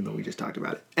Halo 5, even though we just talked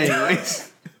about it.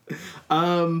 Anyways.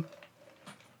 I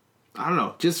don't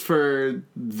know. Just for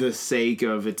the sake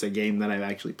of it's a game that I've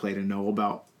actually played and know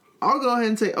about, I'll go ahead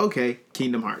and say, okay,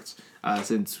 Kingdom Hearts,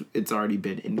 since it's already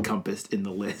been encompassed in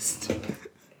the list.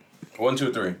 1,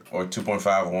 2, 3, or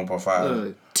 2.5 or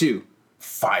 1.5. 2.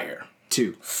 Fire.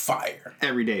 2. Fire.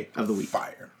 Every day of the week.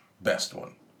 Fire. Best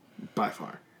one. By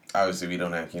far. Obviously, we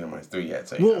don't have Kingdom Hearts 3 yet.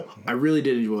 So well, I really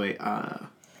did enjoy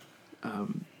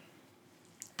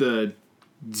the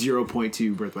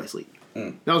 0.2 Birth by Sleep.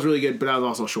 That was really good, but that was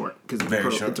also short because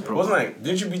it's a pro. Wasn't like,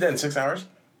 didn't you beat that in 6 hours?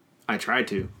 I tried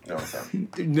to. No, okay.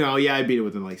 No, yeah, I beat it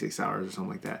within like 6 hours or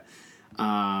something like that.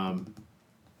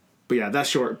 But yeah, that's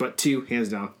short. But 2, hands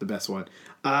down, the best one.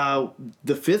 The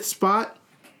 5th spot,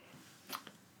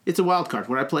 it's a wild card.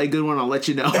 When I play a good one, I'll let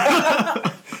you know.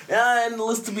 and the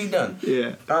list to be done.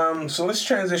 Yeah. So let's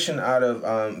transition out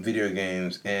of video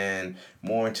games and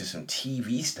more into some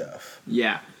TV stuff.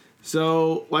 Yeah.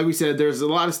 So, like we said, there's a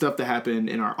lot of stuff that happened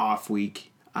in our off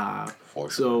week. For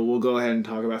sure. So we'll go ahead and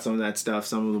talk about some of that stuff,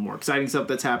 some of the more exciting stuff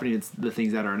that's happening. It's the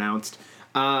things that are announced.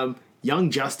 Young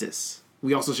Justice.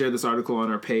 We also shared this article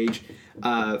on our page.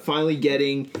 Finally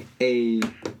getting a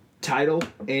title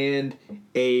and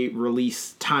a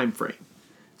release time frame.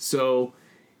 So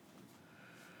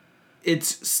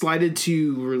it's slated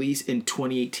to release in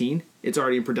 2018. It's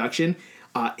already in production.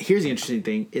 Here's the interesting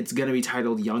thing. It's going to be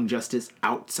titled Young Justice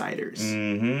Outsiders.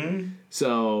 Mm-hmm.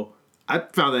 So I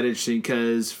found that interesting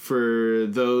because for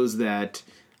those that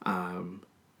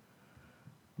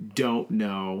don't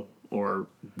know or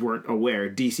weren't aware,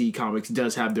 DC Comics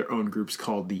does have their own groups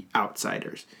called the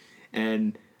Outsiders.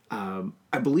 And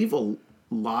I believe a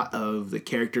lot of the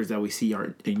characters that we see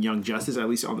are in Young Justice, at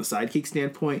least on the sidekick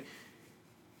standpoint,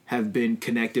 have been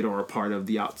connected or a part of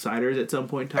the Outsiders at some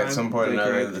point in time. At some point or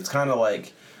another, it's kind of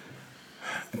like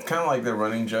the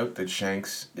running joke that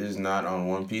Shanks is not on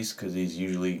One Piece because he's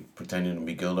usually pretending to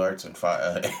be Gildarts and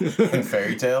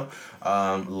Fairy Tail.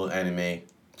 Little anime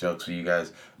jokes for you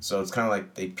guys. So it's kind of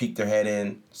like they peek their head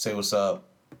in, say what's up,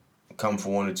 come for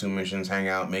 1 or 2 missions, hang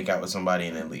out, make out with somebody,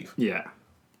 and then leave. Yeah.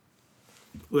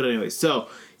 But anyway, so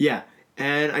yeah,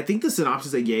 and I think the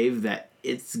synopsis they gave that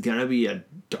it's gonna be a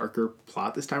darker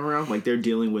plot this time around. Like they're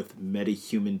dealing with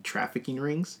meta-human trafficking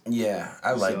rings. Yeah,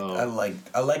 I like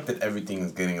that everything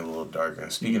is getting a little darker.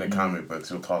 Speaking of comic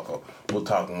books, we'll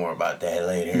talk more about that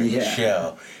later in the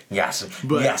show. You got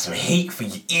some hate for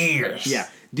your ears. Yeah.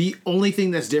 The only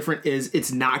thing that's different is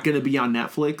it's not gonna be on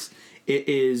Netflix. It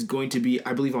is going to be,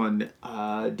 I believe, on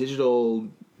Digital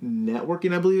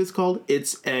Networking, I believe it's called.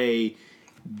 It's a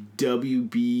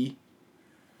WB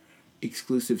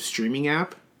exclusive streaming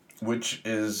app. Which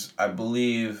is, I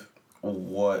believe,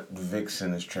 what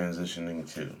Vixen is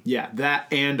transitioning to. Yeah, that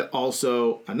and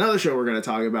also another show we're going to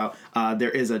talk about. There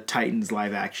is a Titans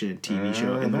live action TV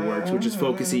show in the works, which is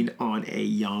focusing on a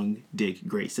young Dick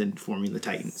Grayson forming the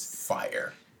Titans.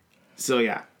 Fire. So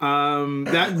yeah,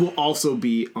 that will also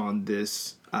be on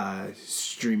this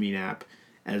streaming app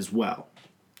as well.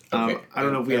 Okay. I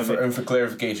don't know if we have... And for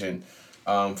clarification,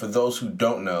 for those who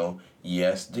don't know,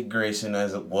 yes, Dick Grayson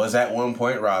was at one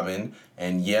point Robin,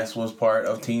 and yes, was part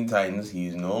of Teen Titans. He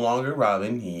is no longer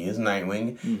Robin. He is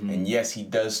Nightwing. Mm-hmm. And yes, he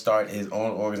does start his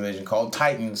own organization called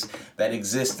Titans that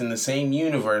exists in the same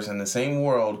universe and the same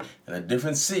world in a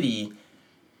different city.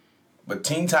 But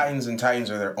Teen Titans and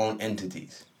Titans are their own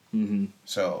entities. Mm-hmm.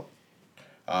 So...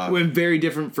 when very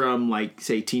different from, like,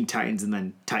 say, Teen Titans and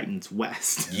then Titans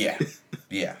West.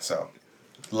 Yeah. So,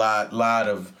 lot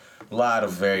of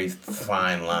very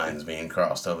fine lines being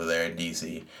crossed over there at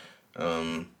DC.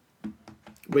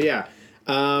 But yeah,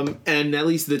 and at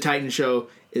least the Titan show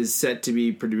is set to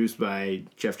be produced by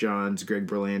Jeff Johns, Greg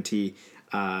Berlanti,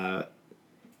 Akiva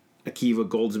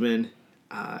Goldsman,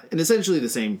 and essentially the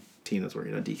same team that's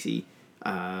working on DC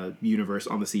universe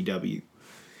on the CW.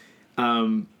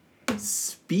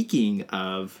 Speaking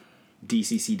of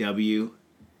DCCW,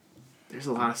 there's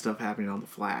a lot of stuff happening on The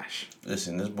Flash.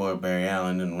 Listen, this boy Barry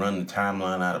Allen didn't run the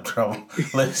timeline out of trouble.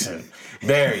 Listen,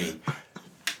 Barry,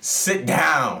 sit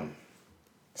down.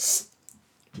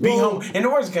 Be humble. In the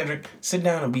words of Kendrick, sit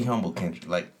down and be humble, Kendrick.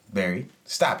 Like, Barry,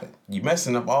 stop it. You're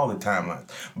messing up all the timelines.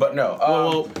 But no.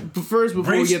 Well, first,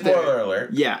 before we get there. Spoiler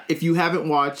alert. Yeah, if you haven't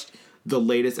watched the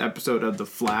latest episode of The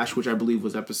Flash, which I believe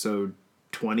was episode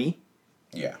 20.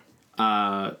 Yeah.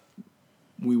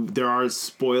 There are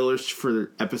spoilers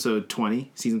for episode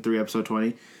 20, season 3, episode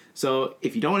 20. So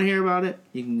if you don't want to hear about it,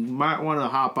 you might want to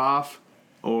hop off,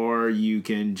 or you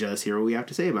can just hear what we have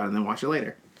to say about it and then watch it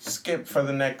later. Skip for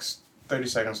the next 30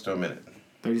 seconds to a minute.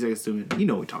 30 seconds to a minute. You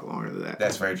know we talk longer than that.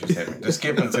 That's very true. Just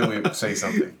skip until we say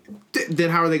something.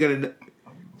 Then how are they going to...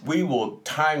 We will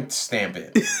time stamp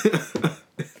it.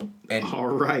 And all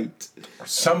right.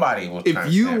 Somebody will.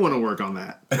 If you want to work on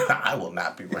that, I will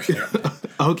not be working on that.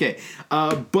 Okay,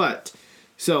 but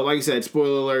so like I said,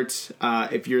 spoiler alerts.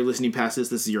 If you're listening past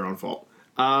this is your own fault.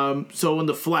 So in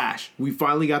The Flash, we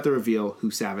finally got the reveal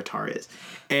who Savitar is,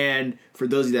 and for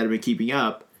those of you that have been keeping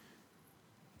up,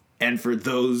 and for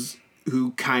those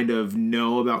who kind of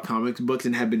know about comics books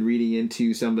and have been reading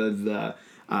into some of the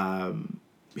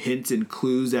hints and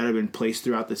clues that have been placed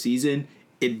throughout the season,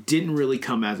 it didn't really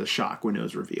come as a shock when it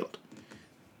was revealed.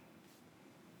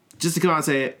 Just to come out and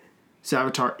say it,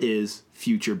 Savitar is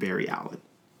future Barry Allen.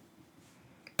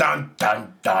 Dun,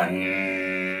 dun,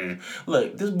 dun.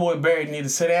 Look, this boy Barry need to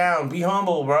sit down. Be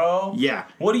humble, bro. Yeah.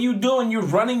 What are you doing? You're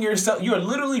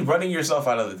literally running yourself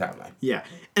out of the timeline. Yeah.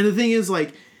 And the thing is,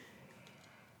 like,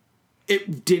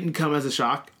 It didn't come as a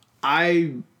shock.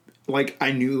 I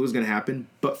knew it was going to happen,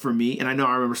 but for me, and I know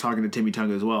I remember talking to Timmy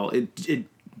Tonga as well, it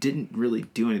didn't really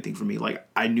do anything for me. Like,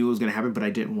 I knew it was going to happen, but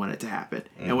I didn't want it to happen.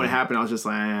 Mm-hmm. And when it happened, I was just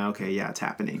like, okay, yeah, it's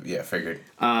happening. Yeah, figured.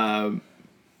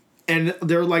 And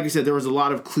there, like I said, there was a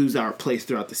lot of clues that were placed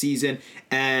throughout the season.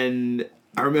 And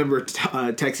I remember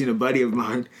texting a buddy of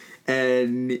mine,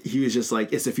 and he was just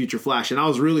like, it's a future Flash. And I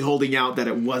was really holding out that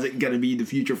it wasn't going to be the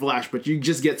future Flash, but you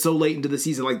just get so late into the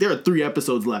season. Like, there are 3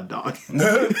 episodes left, dog.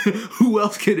 Who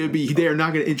else could it be? They're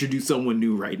not going to introduce someone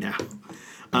new right now.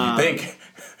 You think.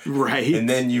 Right. And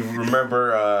then you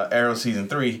remember Arrow Season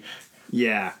 3.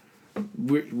 Yeah.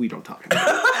 We don't talk about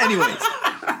it.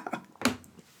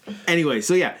 Anyways,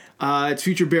 so yeah, it's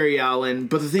future Barry Allen.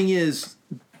 But the thing is,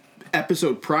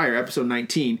 episode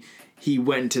 19, he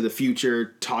went into the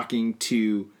future talking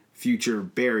to future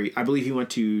Barry. I believe he went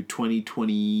to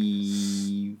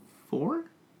 2024?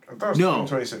 I thought it was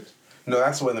 2026. No,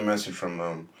 that's when the message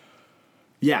from...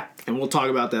 Yeah, and we'll talk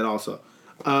about that also.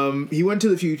 He went to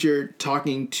the future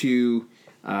talking to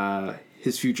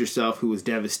his future self, who was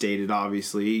devastated,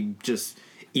 obviously. Just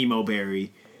emo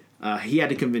Barry. He had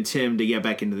to convince him to get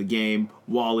back into the game.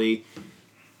 Wally,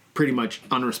 pretty much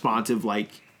unresponsive,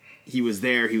 like... He was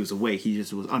there, he was awake, he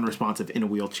just was unresponsive in a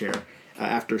wheelchair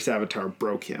after Savitar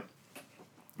broke him.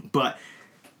 But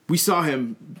we saw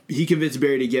him, he convinced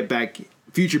Barry to get back,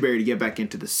 future Barry to get back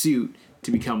into the suit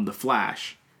to become the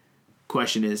Flash.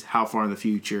 Question is, how far in the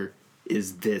future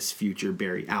is this future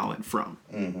Barry Allen from?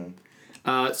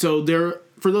 Mm-hmm. So there,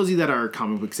 for those of you that are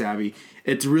comic book savvy,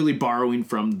 it's really borrowing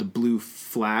from the Blue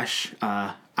Flash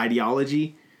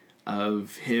ideology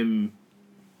of him.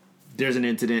 There's an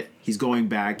incident, he's going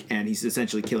back, and he's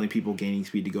essentially killing people, gaining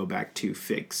speed to go back to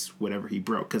fix whatever he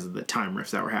broke because of the time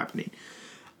rifts that were happening.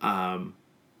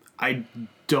 I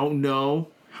don't know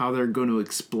how they're going to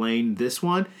explain this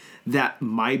one. That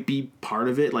might be part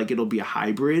of it, like it'll be a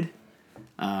hybrid.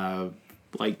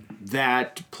 Like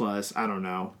that, plus, I don't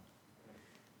know,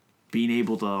 being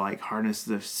able to like harness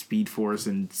the Speed Force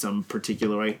in some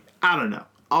particular way. I don't know.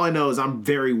 All I know is I'm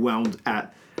very whelmed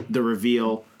at the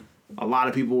reveal. A lot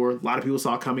of people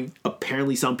saw it coming.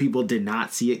 Apparently, some people did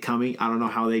not see it coming. I don't know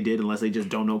how they did, unless they just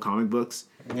don't know comic books.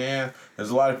 Yeah, there's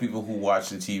a lot of people who watch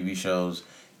the TV shows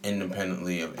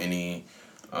independently of any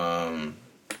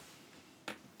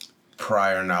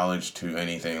prior knowledge to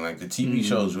anything. Like, the TV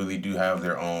shows really do have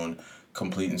their own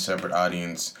complete and separate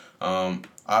audience.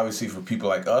 Obviously, for people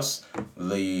like us,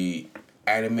 the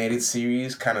animated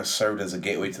series kind of served as a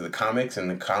gateway to the comics, and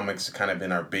the comics have kind of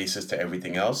been our basis to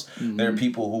everything else. Mm-hmm. There are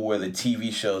people who wear the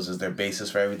TV shows as their basis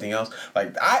for everything else.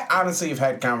 Like, I honestly have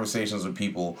had conversations with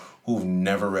people who've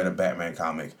never read a Batman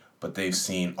comic, but they've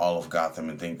seen all of Gotham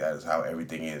and think that is how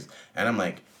everything is. And I'm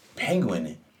like,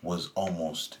 Penguin was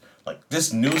almost... Like,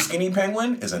 this new skinny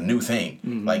Penguin is a new thing.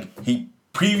 Mm-hmm. Like, he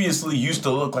previously used to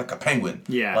look like a penguin.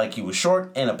 Yeah. Like, he was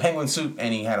short in a penguin suit,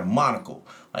 and he had a monocle.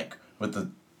 Like, with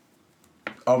the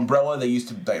umbrella they used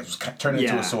to was turned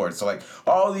into a sword. So like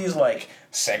all these like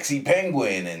sexy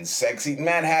Penguin and sexy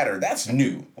Mad Hatter, that's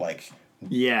new. Like,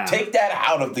 take that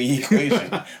out of the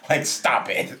equation. Like, stop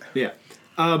it. Yeah.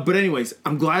 But anyways,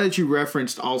 I'm glad that you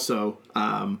referenced also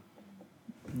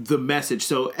the message.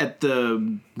 So at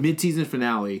the mid-season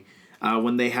finale,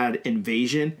 when they had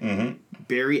Invasion,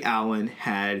 Barry Allen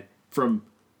had from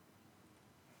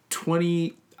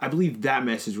I believe that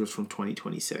message was from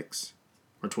 2026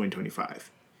 or 2025,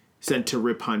 sent to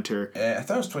Rip Hunter. I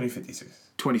thought it was 2056.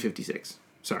 2056.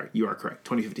 Sorry, you are correct.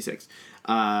 2056.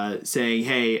 Saying,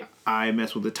 hey, I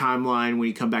messed with the timeline. When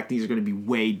you come back, things are going to be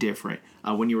way different.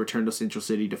 When you return to Central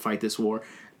City to fight this war,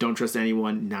 don't trust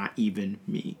anyone, not even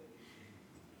me.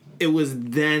 It was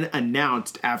then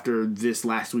announced after this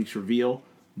last week's reveal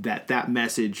that that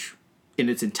message in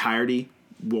its entirety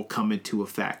will come into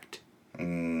effect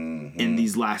in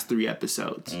these last 3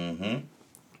 episodes. Mm-hmm.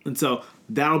 And so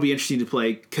that'll be interesting to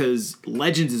play because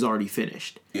Legends is already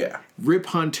finished. Yeah. Rip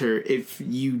Hunter, if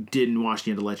you didn't watch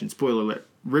the end of Legends, spoiler alert,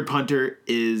 Rip Hunter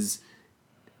is,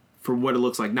 from what it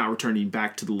looks like, not returning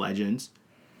back to the Legends.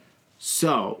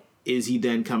 So, is he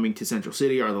then coming to Central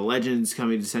City? Are the Legends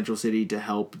coming to Central City to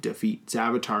help defeat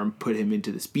Savitar and put him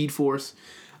into the Speed Force?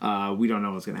 We don't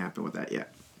know what's going to happen with that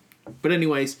yet. But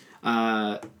anyways,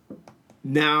 now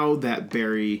that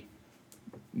Barry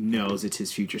knows it's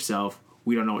his future self,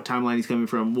 we don't know what timeline he's coming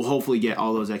from. We'll hopefully get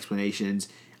all those explanations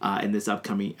in this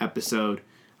upcoming episode.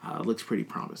 Looks pretty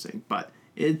promising, but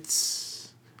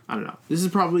it's... I don't know. This is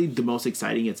probably the most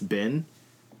exciting it's been,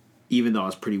 even though I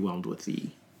was pretty whelmed with the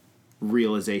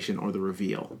realization or the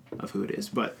reveal of who it is.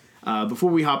 But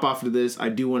before we hop off to this, I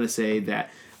do want to say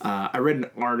that I read an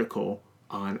article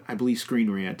on, I believe, Screen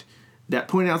Rant that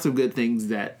pointed out some good things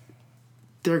that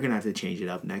they're going to have to change it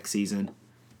up next season.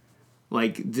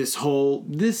 Like, this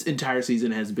entire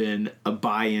season has been a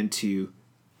buy into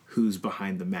who's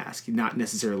behind the mask, not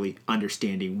necessarily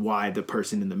understanding why the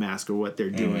person in the mask or what they're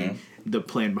doing, the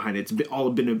plan behind it. It's all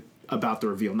been about the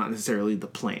reveal, not necessarily the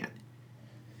plan.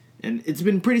 And it's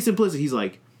been pretty simplistic. He's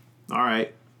like, all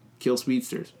right, kill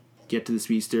speedsters. Get to the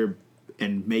speedster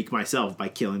and make myself by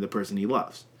killing the person he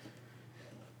loves.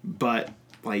 But,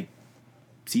 like,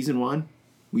 season 1,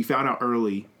 we found out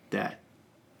early that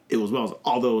it was Wells.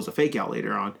 Although it was a fake out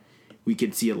later on, we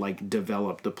could see it, like,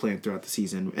 develop the plan throughout the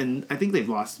season. And I think they've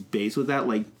lost base with that.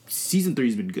 Like, season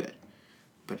 3's been good,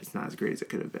 but it's not as great as it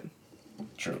could have been.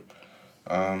 True.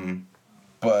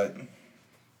 But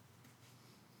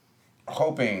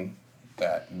hoping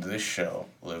that this show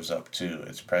lives up to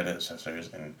its predecessors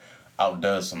and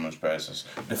outdoes some of its predecessors.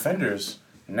 Defenders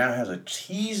now has a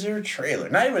teaser trailer.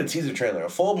 Not even a teaser trailer, a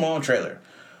full-blown trailer.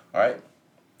 All right?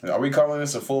 Are we calling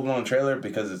this a full-blown trailer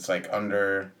because it's like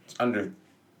under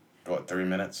 3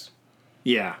 minutes?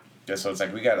 Yeah. Yeah, so it's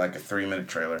like we got like a 3-minute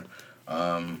trailer.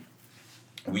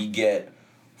 We get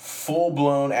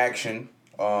full-blown action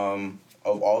of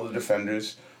all the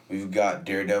Defenders. We've got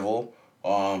Daredevil,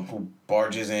 who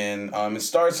barges in. It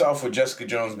starts off with Jessica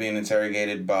Jones being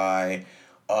interrogated by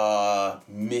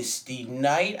Misty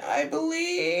Knight, I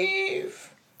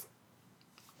believe.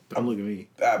 Don't look at me.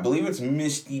 I believe it's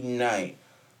Misty Knight.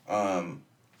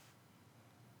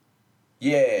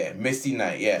 Yeah, Misty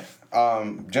Knight, yeah.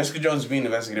 Jessica Jones is being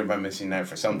investigated by Misty Knight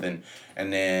for something,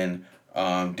 and then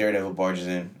Daredevil barges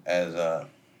in as the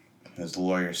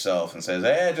lawyer herself and says,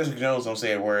 "Hey, Jessica Jones, don't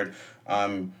say a word.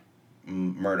 I'm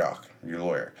Murdoch, your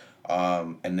lawyer."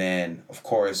 And then, of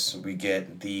course, we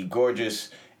get the gorgeous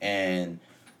and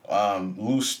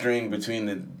loose string between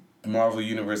the Marvel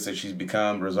Universe that she's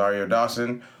become, Rosario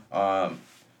Dawson,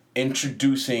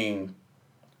 introducing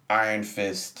Iron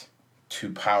Fist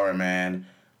to Power Man,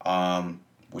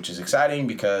 which is exciting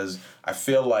because I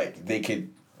feel like they could,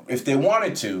 if they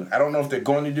wanted to, I don't know if they're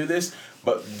going to do this,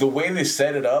 but the way they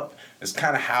set it up is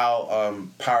kind of how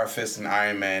Power Fist and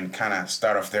Iron Man kind of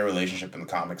start off their relationship in the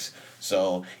comics.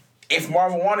 So if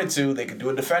Marvel wanted to, they could do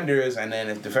a Defenders, and then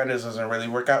if Defenders doesn't really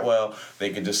work out well, they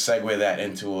could just segue that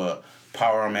into a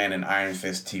Power Man and Iron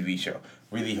Fist TV show.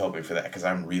 Really hoping for that because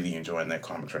I'm really enjoying that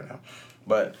comics right now.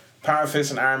 But Power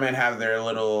Fist and Iron Man have their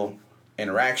little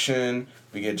interaction.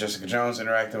 We get Jessica Jones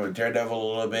interacting with Daredevil a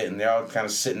little bit, and they're all kind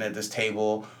of sitting at this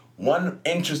table. One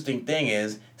interesting thing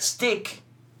is Stick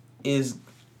is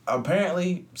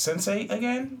apparently Sensei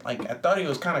again. Like, I thought he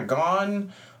was kind of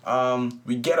gone.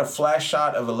 We get a flash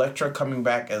shot of Elektra coming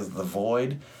back as the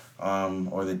Void,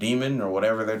 or the Demon, or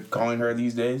whatever they're calling her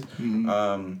these days.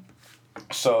 Mm-hmm.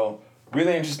 So,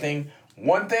 really interesting.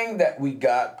 One thing that we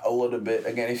got a little bit,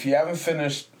 again, if you haven't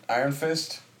finished Iron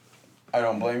Fist, I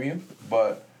don't blame you,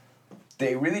 but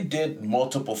they really did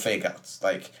multiple fake outs.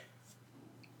 Like,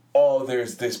 oh,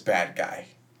 there's this bad guy,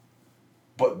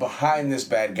 but behind this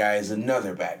bad guy is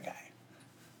another bad guy.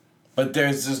 But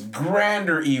there's this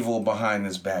grander evil behind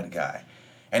this bad guy.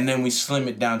 And then we slim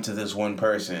it down to this one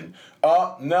person.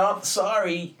 Oh, no,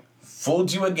 sorry.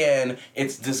 Fooled you again.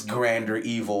 It's this grander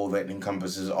evil that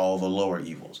encompasses all the lower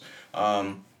evils.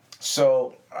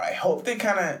 So I hope they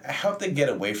get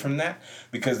away from that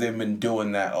because they've been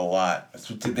doing that a lot.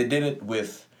 They did it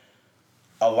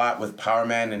a lot with Power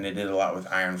Man, and they did a lot with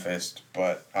Iron Fist.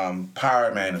 But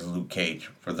Power Man is Luke Cage,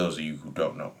 for those of you who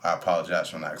don't know. I apologize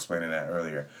for not explaining that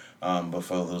earlier. But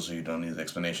for those of you who don't need the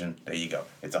explanation, there you go.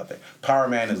 It's out there. Power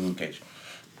Man is Luke Cage.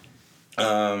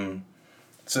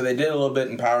 So they did a little bit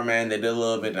in Power Man. They did a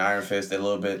little bit in Iron Fist. They did a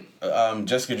little bit.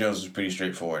 Jessica Jones was pretty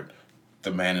straightforward. The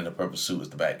man in the purple suit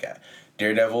was the bad guy.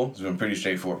 Daredevil has been pretty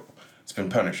straightforward. It's been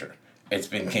Punisher. It's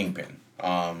been Kingpin.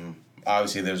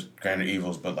 Obviously, there's grander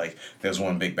evils, but like there's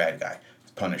one big bad guy.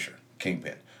 It's Punisher,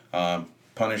 Kingpin.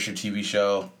 Punisher TV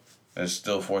show is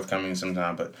still forthcoming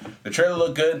sometime, but the trailer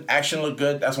looked good. Action looked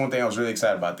good. That's one thing I was really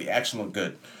excited about. The action looked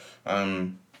good.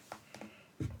 I'm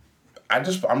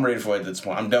ready for it at this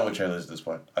point. I'm done with trailers at this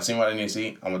point. I've seen what I need to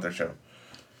see. I'm with their show.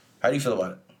 How do you feel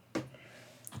about it?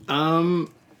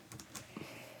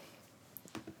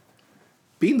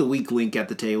 Being the weak link at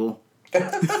the table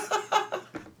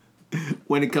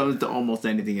when it comes to almost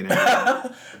anything in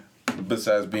it.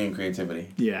 Besides being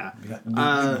creativity. Yeah.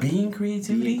 Being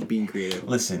creativity? Being creative.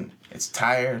 Listen, it's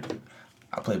tired.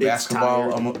 I play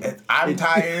basketball. I'm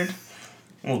tired.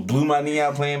 I almost blew my knee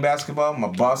out playing basketball. My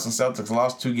Boston Celtics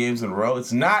lost 2 games in a row.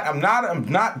 I'm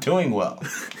not doing well.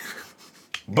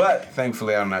 But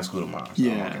thankfully I don't have school tomorrow. So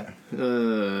yeah.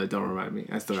 Okay. Don't remind me.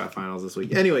 I still got finals this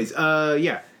week. Anyways,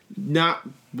 yeah. Not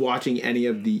watching any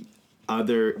of the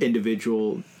other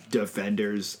individual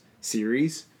Defenders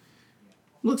series.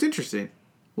 Looks interesting.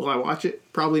 Will I watch it?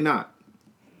 Probably not.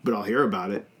 But I'll hear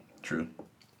about it. True.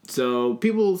 So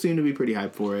people seem to be pretty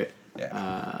hyped for it.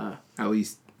 Yeah. At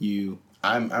least you.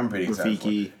 I'm pretty excited for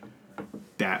it.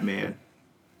 Batman.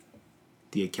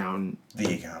 The Accountant.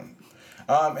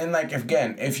 And like,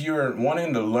 if you're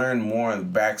wanting to learn more of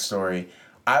the backstory,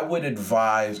 I would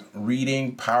advise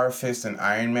reading Power Fist and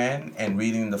Iron Man and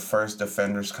reading the first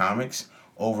Defenders comics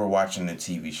over watching the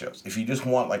TV shows. If you just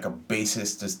want like a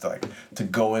basis to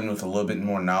go in with a little bit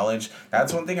more knowledge,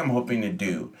 that's one thing I'm hoping to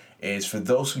do is for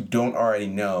those who don't already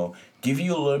know, give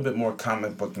you a little bit more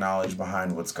comic book knowledge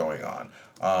behind what's going on.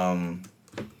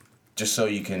 Just so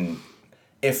you can,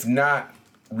 if not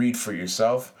read for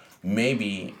yourself,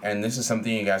 maybe, and this is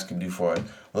something you guys can do for it,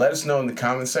 let us know in the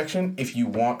comment section if you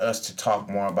want us to talk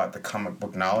more about the comic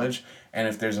book knowledge, and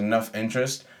if there's enough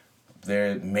interest,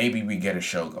 maybe we get a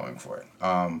show going for it.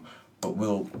 But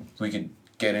we could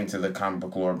get into the comic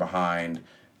book lore behind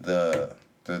the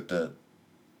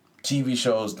TV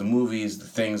shows, the movies, the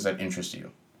things that interest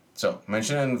you. So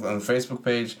mention it on the Facebook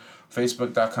page,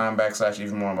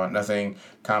 facebook.com/evenmoreaboutnothing,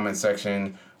 comment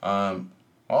section.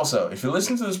 Also, if you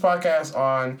listen to this podcast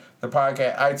on the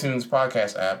iTunes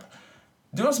podcast app,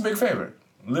 do us a big favor.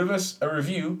 Leave us a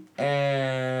review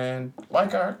and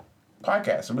like our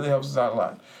podcast. It really helps us out a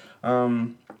lot.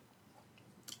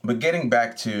 But getting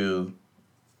back to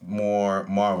more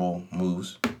Marvel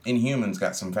moves, Inhumans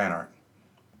got some fan art.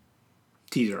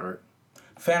 Teaser art.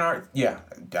 Fan art, yeah,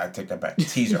 I take that back.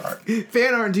 Teaser art.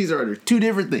 Fan art and teaser art are two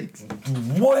different things.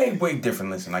 Way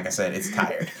different. Listen, like I said, it's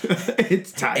tired.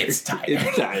 It's tired.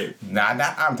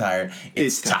 I'm tired.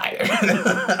 It's tired.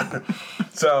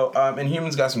 So,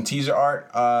 Inhumans got some teaser art.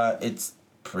 It's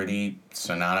pretty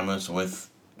synonymous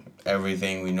with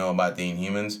everything we know about the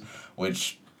Inhumans,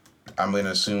 which I'm going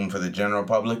to assume for the general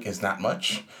public is not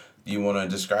much. Do you want to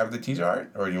describe the teaser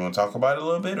art, or do you want to talk about it a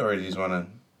little bit, or do you just want to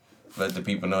let the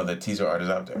people know that teaser art is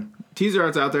out there? Teaser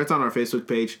art's out there. It's on our Facebook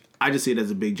page. I just see it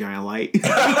as a big giant light.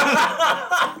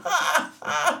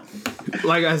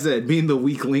 Like I said, being the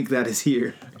weak link that is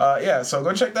here. So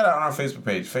go check that out on our Facebook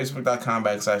page,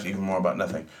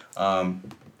 facebook.com/evenmoreaboutnothing.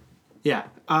 Yeah.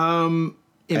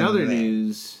 In other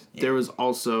news, there was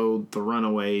also the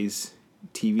Runaways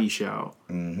TV show.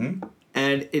 Mm-hmm.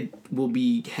 And it will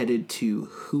be headed to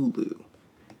Hulu.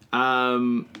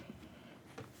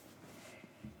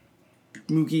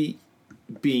 Mookie,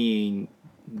 being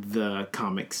the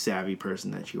comic savvy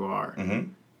person that you are,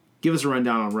 give us a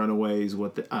rundown on Runaways,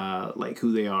 what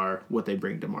who they are, what they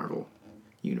bring to Marvel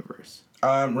Universe.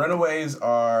 Runaways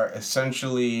are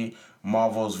essentially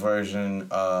Marvel's version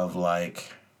of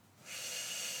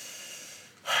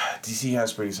DC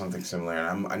has something similar,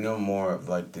 and I know more of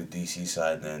the DC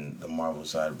side than the Marvel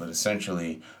side, but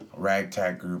essentially a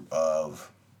ragtag group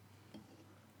of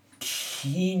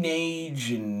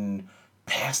teenage and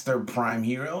past their prime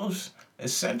heroes,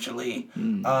 essentially.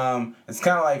 It's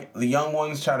kind of like the young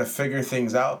ones try to figure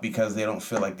things out because they don't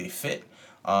feel like they fit,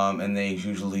 and there's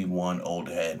usually one old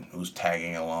head who's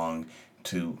tagging along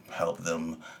to help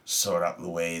them sort out the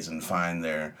ways and find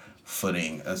their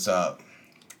footing. It's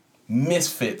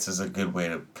misfits is a good way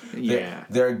to...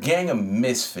 They're a gang of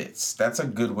misfits. That's a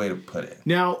good way to put it.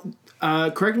 Now,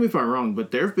 correct me if I'm wrong,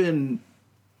 but there have been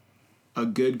a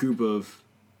good group of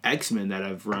X-Men that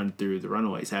have run through the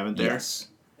Runaways, haven't there?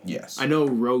 Yes. I know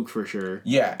Rogue for sure.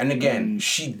 Yeah, and again,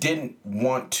 she didn't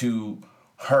want to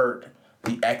hurt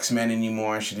the X-Men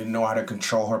anymore. She didn't know how to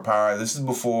control her power. This is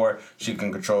before she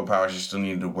can control her power. She still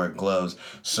needed to wear gloves.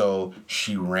 So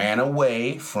she ran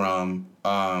away from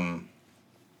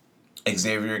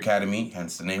Xavier Academy,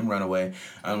 hence the name Runaway,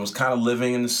 and was kind of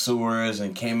living in the sewers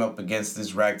and came up against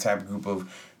this ragtag group of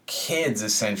kids,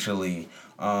 essentially.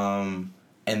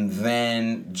 And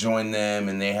then joined them,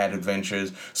 and they had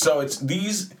adventures. So it's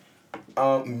these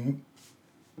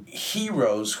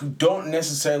heroes who don't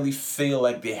necessarily feel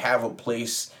like they have a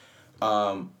place.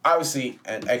 Obviously,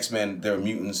 and X-Men, they're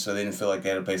mutants, so they didn't feel like they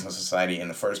had a place in society in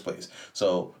the first place.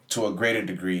 So to a greater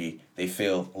degree, they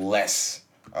feel less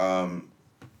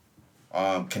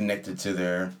connected to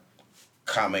their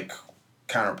comic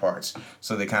counterparts.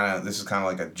 So this is kind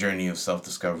of like a journey of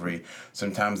self-discovery.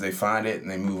 Sometimes they find it and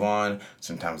they move on.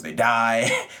 Sometimes they die.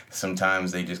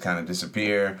 Sometimes they just kind of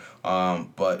disappear.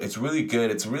 But it's really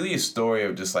good. It's really a story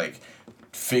of just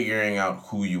figuring out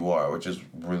who you are, which is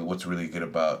really what's really good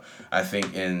about, I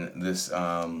think, in this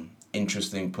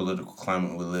interesting political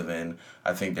climate we live in.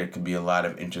 I think there could be a lot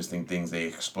of interesting things they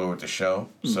explore with the show.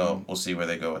 Mm-hmm. So we'll see where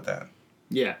they go with that.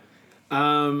 Yeah.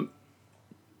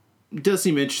 It does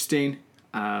seem interesting.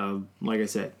 Like I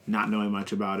said, not knowing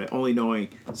much about it, only knowing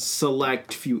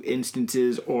select few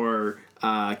instances or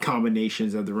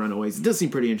combinations of the Runaways. It does seem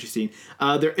pretty interesting.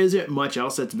 There isn't much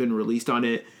else that's been released on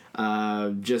it,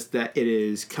 just that it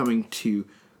is coming to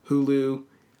Hulu.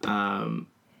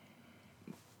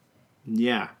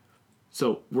 Yeah.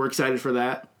 So we're excited for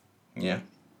that. Yeah.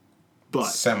 But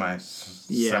Semi.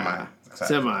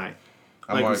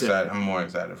 I'm more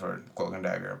excited for Cloak and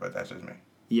Dagger, but that's just me.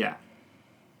 Yeah.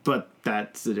 But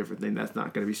that's a different thing. That's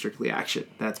not going to be strictly action.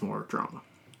 That's more drama,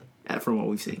 from what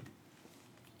we've seen.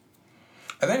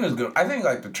 I think it was good. I think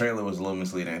like the trailer was a little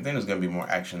misleading. I think it was going to be more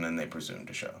action than they presumed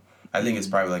to show. I think it's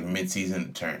probably like mid-season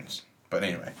it turns. But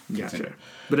anyway. Gotcha.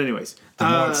 But anyways. The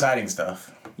more exciting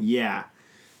stuff. Yeah.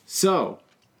 So,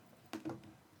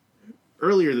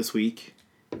 earlier this week,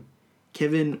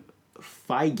 Kevin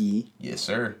Feige. Yes,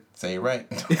 sir. Say it right.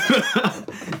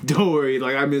 Don't worry.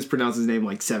 Like, I mispronounced his name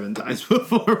like 7 times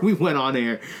before we went on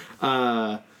air.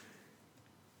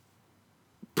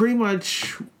 Pretty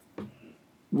much,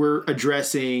 we're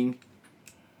addressing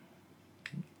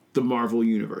the Marvel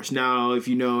universe. Now, if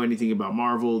you know anything about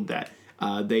Marvel, that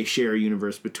they share a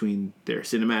universe between their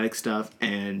cinematic stuff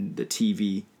and the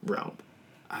TV realm.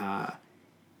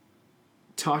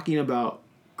 Talking about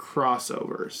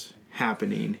crossovers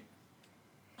happening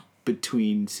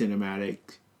between cinematic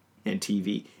and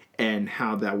TV and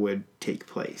how that would take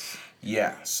place.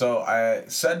 Yeah, so I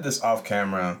said this off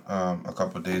camera a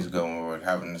couple of days ago when we were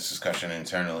having this discussion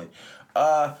internally.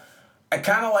 I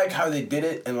kind of like how they did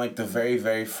it in like the very,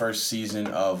 very first season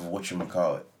of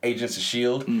whatchamacallit, Agents of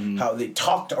S.H.I.E.L.D., how they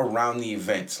talked around the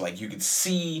events. Like you could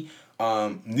see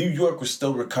New York was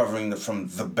still recovering from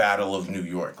the Battle of New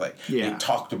York. Like they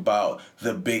talked about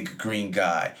the big green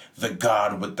guy, the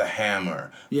god with the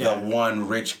hammer, the one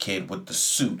rich kid with the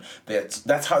suit.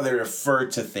 That's how they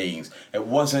referred to things. It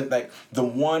wasn't like the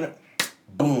one,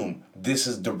 boom, this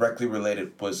is directly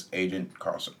related was Agent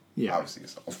Carlson. Yeah. Obviously,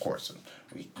 of course.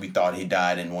 We thought he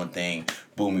died in one thing.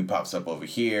 Boom, he pops up over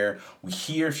here. We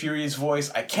hear Fury's voice.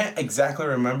 I can't exactly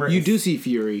remember. You do see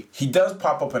Fury. He does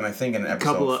pop up in, I think, an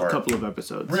episode. Couple of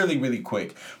episodes. Really, really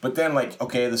quick. But then, like,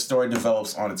 okay, the story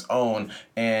develops on its own.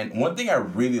 And one thing I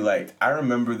really liked, I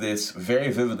remember this very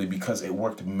vividly because it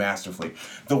worked masterfully.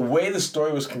 The way the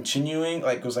story was continuing,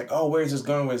 like, it was like, oh, where's this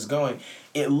going? Where's this going?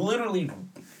 It literally,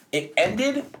 it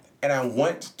ended, and I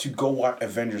went to go watch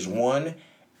Avengers 1,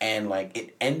 and like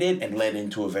it ended and led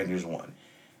into Avengers 1.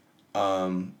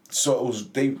 So it was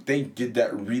they did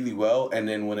that really well, and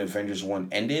then when Avengers 1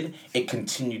 ended, it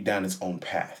continued down its own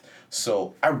path.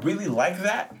 So I really like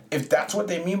that. If that's what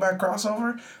they mean by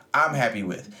crossover, I'm happy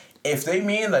with. If they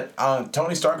mean that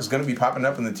Tony Stark is going to be popping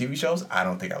up in the TV shows, I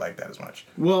don't think I like that as much.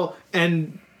 Well,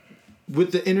 and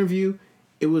with the interview,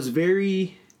 it was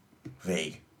very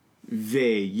vague,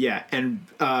 yeah, and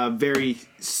very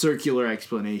circular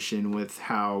explanation with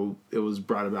how it was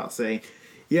brought about, saying,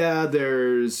 yeah,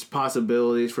 there's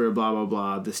possibilities for blah, blah,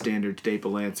 blah, the standard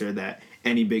staple answer that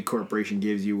any big corporation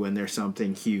gives you when there's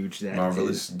something huge that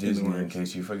Marvelous Disney, in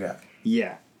case you forgot.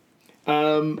 Yeah.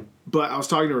 But I was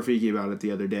talking to Rafiki about it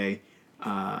the other day,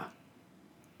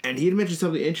 and he had mentioned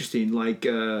something interesting, like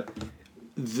the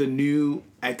new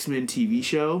X-Men TV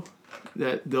show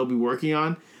that they'll be working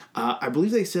on. I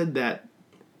believe they said that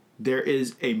there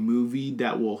is a movie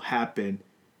that will happen,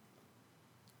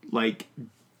 like,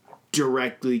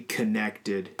 directly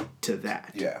connected to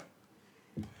that. Yeah.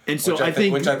 And so which I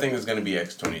think is going to be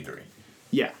X-23.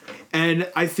 Yeah. And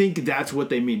I think that's what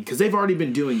they mean, because they've already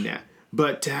been doing that.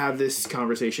 But to have this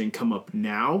conversation come up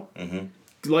now,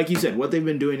 like you said, what they've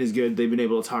been doing is good. They've been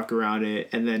able to talk around it,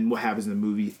 and then what happens in the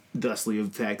movie thusly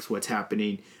affects what's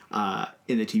happening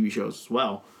in the TV shows as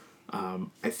well.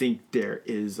 I think there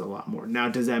is a lot more. Now,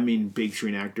 does that mean big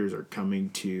screen actors are coming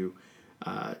to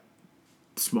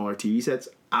smaller TV sets?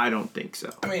 I don't think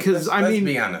so. I mean, let's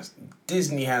be honest.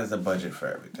 Disney has the budget for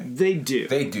everything. They do.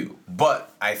 They do.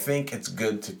 But I think it's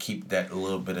good to keep that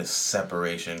little bit of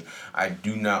separation. I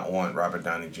do not want Robert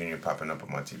Downey Jr. popping up on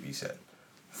my TV set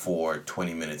for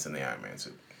 20 minutes in the Iron Man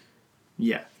suit.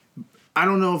 Yeah. I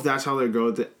don't know if that's how they go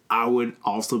with it. I would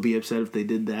also be upset if they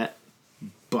did that.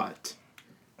 But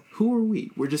who are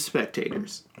we? We're just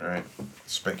spectators. All right.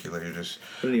 Speculators.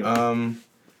 But anyway.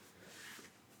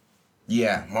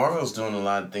 Yeah, Marvel's doing a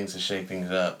lot of things to shake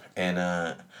things up,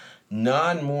 and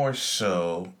none more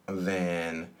so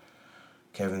than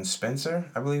Kevin Spencer,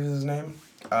 I believe is his name.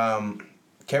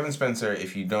 Kevin Spencer,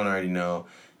 if you don't already know,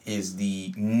 is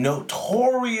the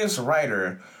notorious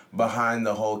writer behind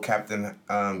the whole Captain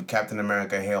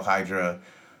America Hail Hydra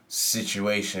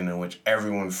situation in which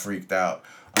everyone freaked out.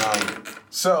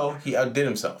 So he outdid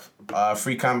himself.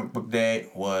 Free Comic Book Day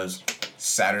was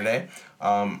Saturday.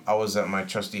 I was at my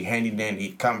trusty handy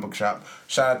dandy comic book shop.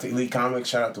 Shout out to Elite Comics.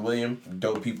 Shout out to William.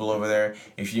 Dope people over there.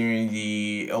 If you're in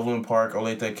the Overland Park,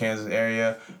 Olathe, Kansas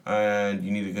area, and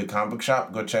you need a good comic book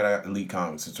shop, go check out Elite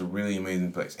Comics. It's a really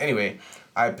amazing place. Anyway,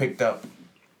 I picked up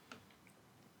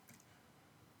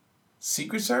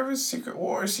Secret Service, Secret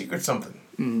War, Secret something.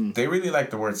 Mm-hmm. They really like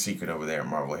the word secret over there at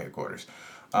Marvel headquarters.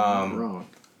 Not wrong.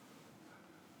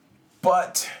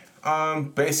 But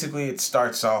basically it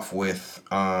starts off with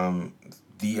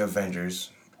the Avengers,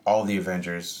 all the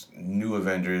Avengers, new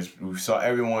Avengers. We saw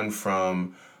everyone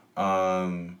from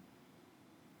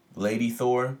Lady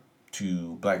Thor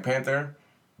to Black Panther.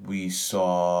 We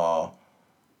saw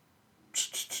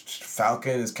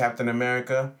Falcon as Captain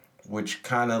America, which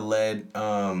kind of led,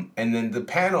 and then the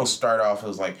panels start off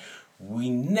as like,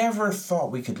 we never thought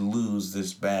we could lose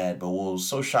this bad, but what was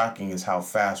so shocking is how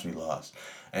fast we lost.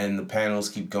 And the panels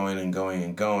keep going and going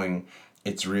and going.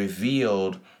 It's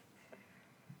revealed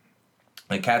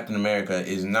that Captain America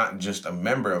is not just a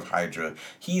member of Hydra,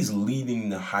 he's leading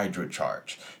the Hydra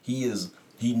charge. He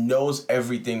knows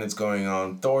everything that's going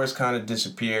on. Thor's kind of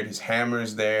disappeared, his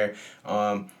hammer's there.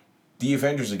 The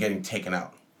Avengers are getting taken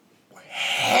out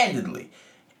handedly.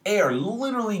 They are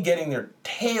literally getting their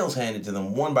tails handed to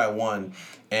them one by one.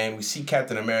 And we see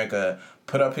Captain America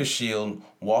put up his shield,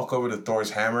 walk over to Thor's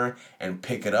hammer, and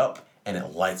pick it up, and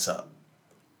it lights up.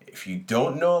 If you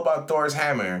don't know about Thor's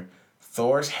hammer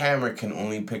can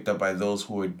only be picked up by those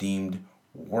who are deemed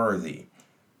worthy.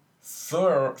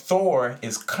 Thor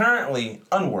is currently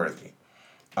unworthy.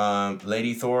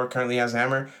 Lady Thor currently has a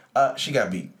hammer. She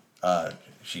got beat.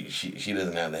 She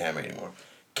doesn't have the hammer anymore.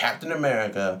 Captain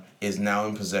America is now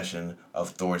in possession of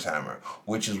Thor's hammer,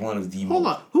 which is one of the... Hold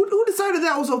on. Who decided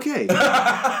that was okay?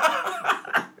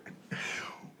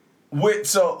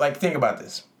 So, think about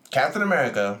this. Captain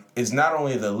America is not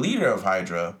only the leader of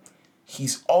Hydra,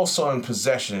 he's also in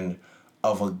possession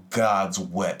of a god's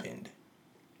weapon.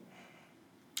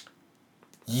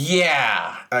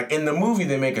 Yeah. In the movie,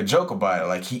 they make a joke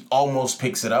about it. He almost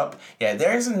picks it up. Yeah,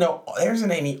 there isn't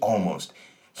any almost.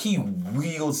 He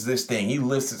wields this thing. He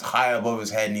lifts it high above his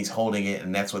head and he's holding it,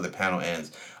 and that's where the panel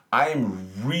ends. I am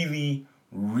really,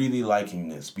 really liking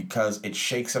this because it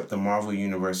shakes up the Marvel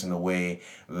Universe in a way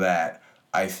that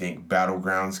I think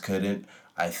Battlegrounds couldn't.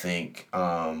 I think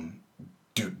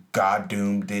God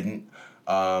Doom didn't.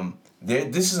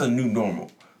 This is a new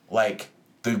normal.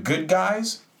 The good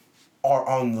guys are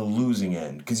on the losing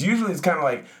end. Because usually it's kind of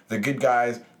like the good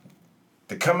guys,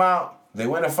 they come out, they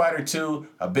win a fight or two,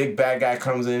 a big bad guy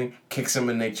comes in, kicks them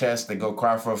in their chest, they go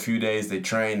cry for a few days, they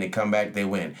train, they come back, they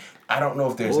win. I don't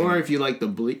know if there's... Or if you like the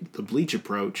Bleach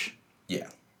approach. Yeah.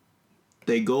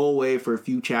 They go away for a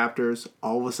few chapters,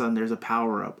 all of a sudden there's a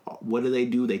power-up. What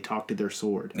do? They talk to their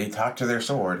sword. They talk to their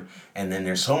sword, and then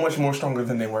they're so much more stronger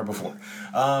than they were before.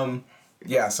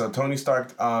 So Tony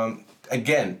Stark,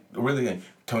 again, really good.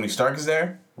 Tony Stark is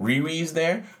there, Riri is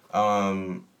there,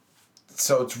 so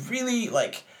it's really,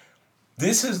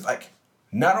 this is,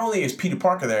 not only is Peter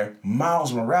Parker there,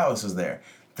 Miles Morales is there.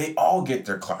 They all get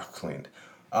their clock cleaned.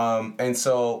 And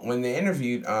so when they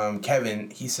interviewed Kevin,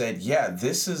 he said, yeah,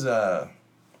 this is a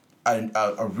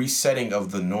resetting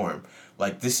of the norm.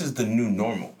 This is the new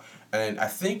normal. And I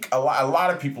think a lot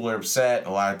of people are upset.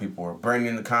 A lot of people are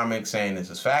burning the comics saying this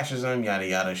is fascism, yada,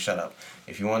 yada, shut up.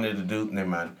 If you wanted to do, never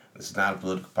mind. This is not a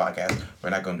political podcast.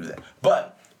 We're not going to do that.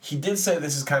 But he did say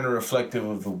this is kind of reflective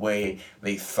of the way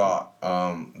they thought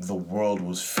the world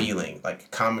was feeling.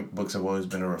 Comic books have always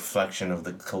been a reflection of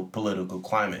the political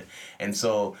climate. And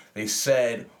so they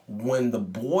said when the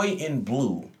boy in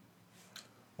blue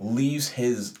leaves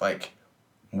his,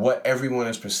 what everyone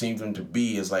has perceived him to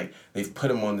be is, they've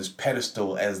put him on this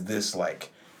pedestal as this,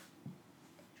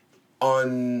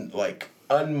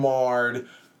 unmarred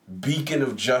beacon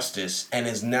of justice, and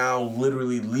is now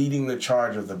literally leading the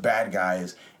charge of the bad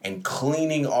guys and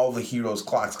cleaning all the heroes'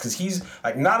 clocks. Because he's,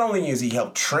 not only has he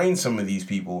helped train some of these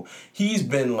people, he's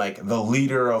been, the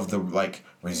leader of the,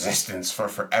 resistance for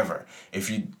forever. If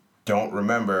you don't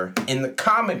remember, in the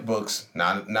comic books,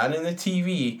 not in the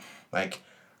TV,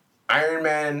 Iron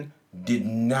Man did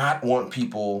not want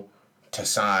people to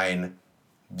sign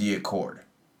the Accord.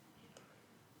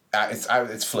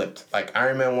 It's flipped.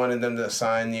 Iron Man wanted them to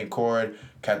sign the Accord,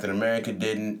 Captain America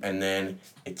didn't, and then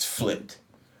it's flipped.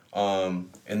 In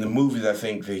the movies, I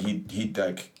think that he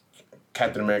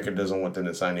Captain America doesn't want them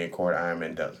to sign the Accord, Iron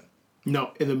Man doesn't.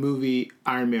 No, in the movie,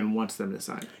 Iron Man wants them to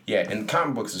sign. Yeah, in the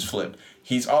comic books, it's flipped.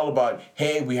 He's all about,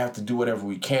 hey, we have to do whatever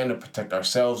we can to protect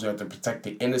ourselves. We have to protect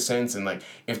the innocents, and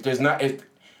if there's not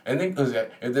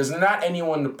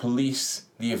anyone to police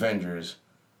the Avengers,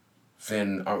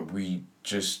 then we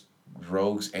just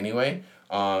rogues anyway.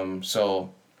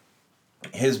 So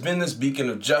he's been this beacon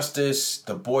of justice,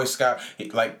 the Boy Scout.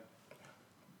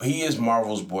 He is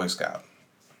Marvel's Boy Scout.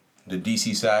 The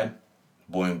DC side,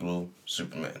 Boy in Blue,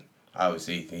 Superman.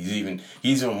 Obviously, he's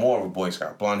even more of a Boy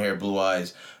Scout. Blonde hair, blue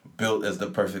eyes, built as the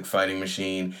perfect fighting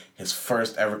machine. His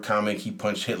first ever comic, he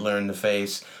punched Hitler in the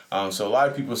face. So a lot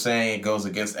of people saying it goes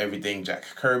against everything Jack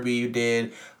Kirby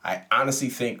did. I honestly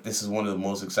think this is one of the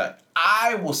most exciting.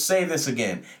 I will say this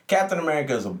again. Captain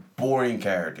America is a boring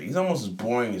character. He's almost as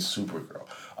boring as Supergirl.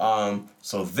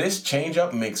 So this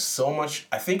change-up makes so much...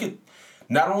 I think it...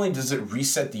 Not only does it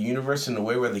reset the universe in a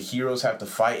way where the heroes have to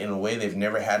fight in a way they've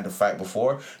never had to fight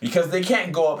before, because they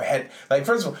can't go up head... Like,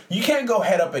 first of all, you can't go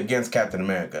head up against Captain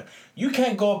America. You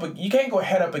can't go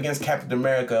head up against Captain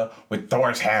America with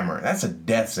Thor's hammer. That's a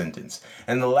death sentence.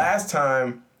 And the last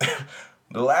time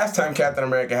Captain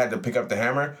America had to pick up the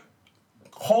hammer,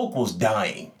 Hulk was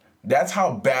dying. That's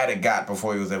how bad it got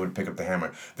before he was able to pick up the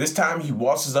hammer. This time he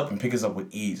waltzes up and picks it up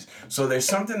with ease. So there's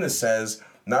something that says...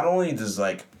 Not only does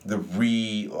the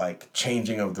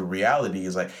changing of the reality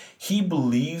is he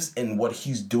believes in what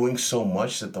he's doing so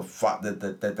much that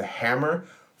the hammer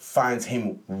finds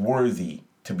him worthy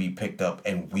to be picked up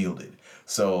and wielded.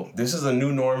 So this is a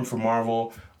new norm for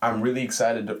Marvel. I'm really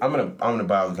excited. I'm gonna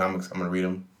buy all the comics. I'm gonna read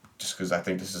them just because I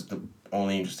think this is the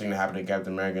only interesting thing that happened to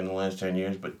Captain America in the last 10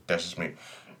 years. But that's just me.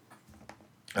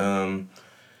 And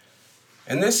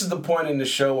this is the point in the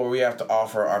show where we have to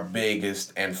offer our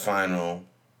biggest and final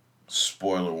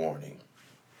spoiler warning.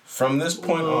 From this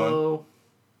point on...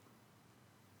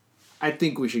 I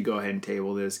think we should go ahead and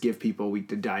table this, give people a week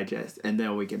to digest, and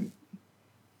then we can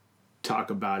talk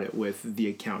about it with the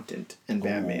accountant and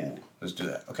Batman. Let's do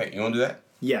that. Okay, you want to do that?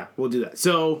 Yeah, we'll do that.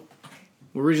 So,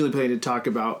 we're originally planning to talk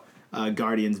about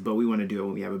Guardians, but we want to do it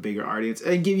when we have a bigger audience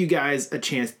and give you guys a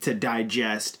chance to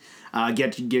digest,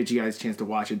 give you guys a chance to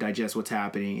watch it, digest what's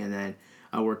happening, and then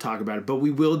we'll talk about it. But we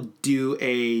will do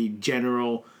a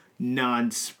general...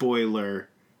 non-spoiler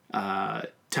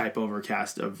type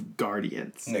overcast of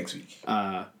Guardians. Next week.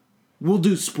 We'll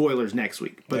do spoilers next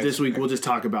week. But this week we'll just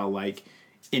talk about,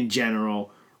 in general,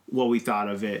 what we thought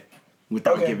of it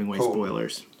without giving away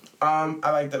spoilers. I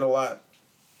liked it a lot.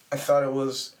 I thought it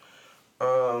was...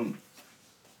 I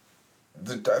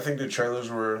think the trailers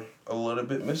were a little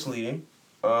bit misleading.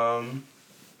 But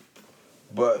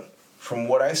from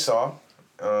what I saw,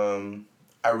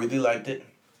 I really liked it.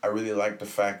 I really like the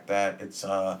fact that it's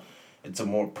a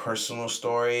more personal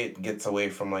story. It gets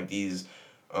away from these,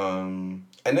 and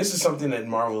this is something that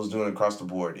Marvel is doing across the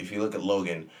board. If you look at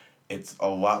Logan, it's a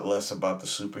lot less about the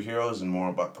superheroes and more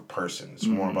about the person. It's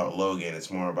more about Logan.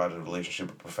 It's more about his relationship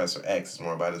with Professor X. It's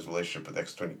more about his relationship with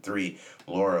X-23,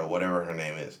 Laura, whatever her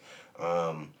name is.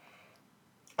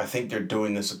 I think they're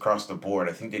doing this across the board.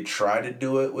 I think they tried to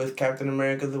do it with Captain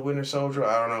America: The Winter Soldier.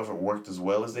 I don't know if it worked as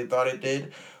well as they thought it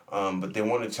did. But they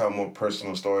want to tell more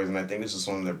personal stories, and I think this is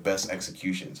one of their best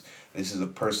executions. This is a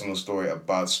personal story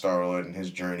about Star-Lord and his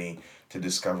journey to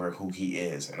discover who he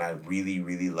is, and I really,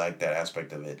 really like that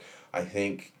aspect of it. I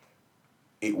think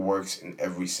it works in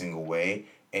every single way,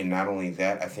 and not only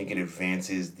that, I think it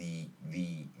advances the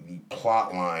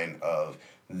plot line of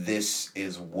this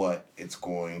is what it's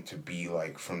going to be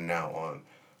like from now on.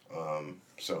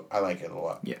 So I like it a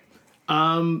lot. Yeah.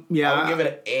 I would give it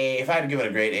an A. If I had to give it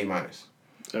a grade, A-.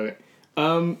 Okay.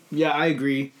 Yeah, I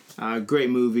agree. Great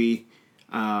movie.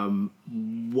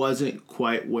 Wasn't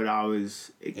quite what I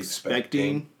was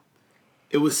expecting.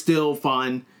 It was still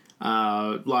fun.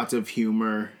 Lots of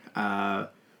humor.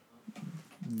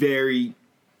 Very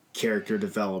character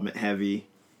development heavy.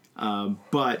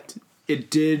 But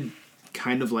it did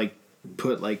kind of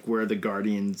put where the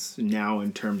Guardians now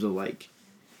in terms of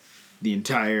the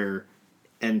entire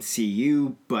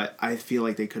MCU, but I feel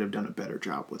like they could have done a better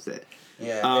job with it.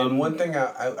 Yeah, and one thing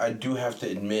I do have to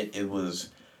admit, it was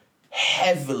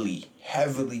heavily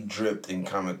dripped in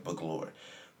comic book lore.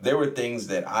 There were things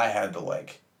that I had to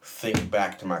think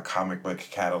back to my comic book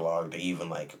catalog to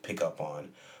even pick up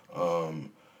on.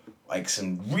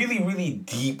 Some really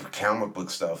deep comic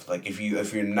book stuff. If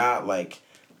you're not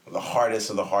the hardest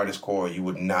of the hardest core, you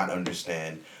would not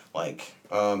understand.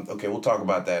 Okay, we'll talk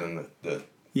about that in the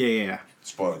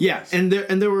spoiler. Yeah, and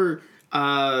there were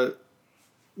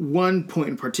one point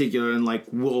in particular, and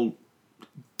we'll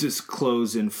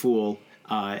disclose in full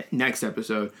next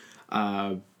episode.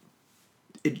 When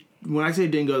I say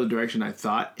it didn't go the direction I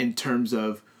thought, in terms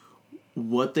of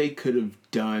what they could have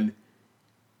done,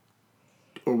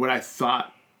 or what I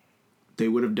thought they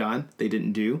would have done, they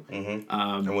didn't do. Mm-hmm.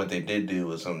 And what they did do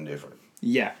was something different.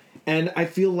 Yeah, and I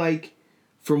feel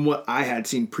from what I had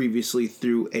seen previously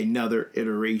through another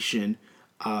iteration,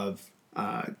 of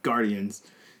Guardians,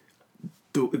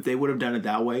 if they would have done it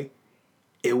that way,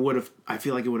 it would have. I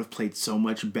feel like it would have played so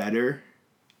much better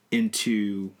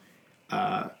into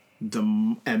the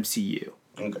MCU.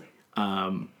 Okay.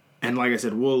 And like I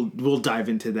said, we'll dive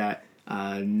into that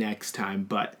next time.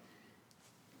 But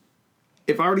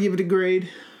if I were to give it a grade,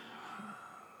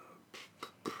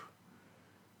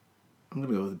 I'm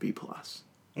gonna go with a B+.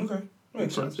 Okay,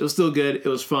 makes sense. It was still good. It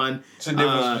was fun. It's the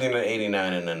difference between an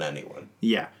 89 and a 91.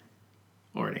 Yeah,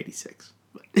 or an 86.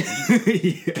 You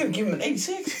couldn't give him an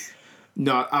 86.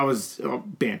 No, I was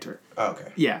banter.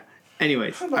 Okay. Yeah.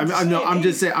 Anyways, I'm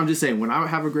just saying when I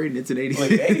have a grade and it's an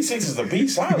 86. Like 86 is a B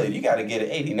solid. You got to get an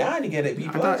 89 to get it B+.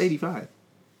 I thought 85.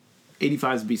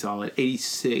 85 is B solid.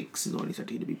 86 is when you start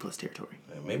to get to B+ territory.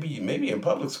 Maybe in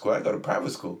public school. I go to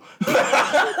private school. You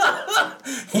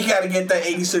got to get that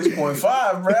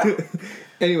 86.5, bro.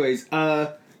 Anyways,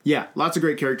 yeah, lots of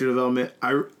great character development.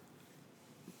 I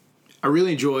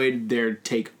really enjoyed their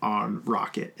take on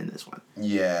Rocket in this one.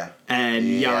 Yeah. And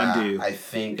Yondu. I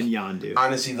think. And Yondu.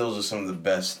 Honestly, those are some of the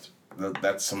best.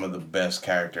 That's some of the best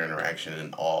character interaction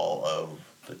in all of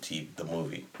the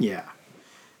movie. Yeah.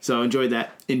 So enjoyed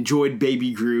that. Enjoyed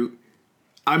Baby Groot.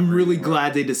 I'm really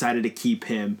glad they decided to keep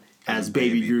him as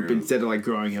Baby Groot instead of like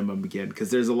growing him up again, because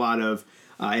there's a lot of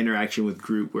interaction with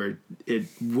Groot where it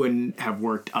wouldn't have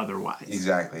worked otherwise.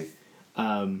 Exactly.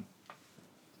 But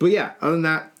yeah, other than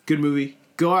that, good movie.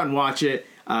 Go out and watch it.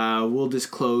 We'll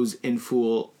disclose in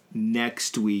full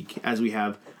next week as we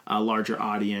have a larger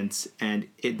audience, and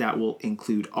that will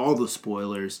include all the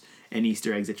spoilers and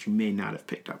Easter eggs that you may not have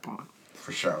picked up on.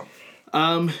 For sure.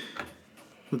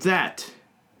 With that,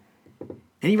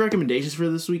 any recommendations for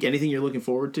this week? Anything you're looking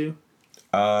forward to?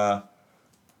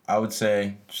 I would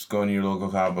say just go into your local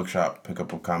comic book shop, pick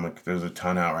up a comic. There's a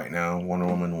ton out right now. Wonder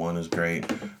Woman 1 is great.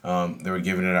 They were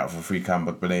giving it out for free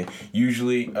comic book day.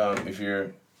 Usually,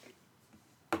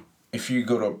 if you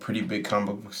go to a pretty big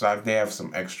comic book stock, they have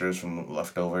some extras from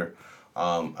leftover.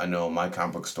 I know my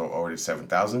comic book store ordered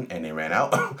 7,000 and they ran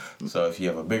out. So if you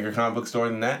have a bigger comic book store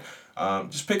than that,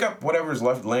 just pick up whatever's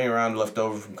laying around left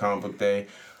over from comic book day.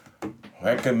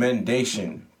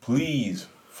 Recommendation, please,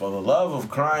 for the love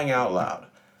of crying out loud,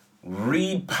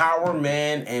 read Power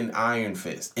Man and Iron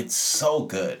Fist. It's so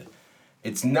good.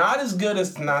 It's not as good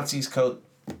as Nazis Coat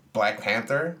Black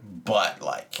Panther, but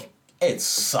like it's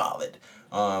solid.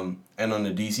 And on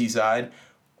the DC side,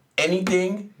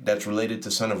 anything that's related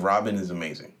to Son of Robin is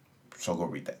amazing. So go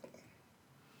read that.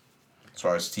 As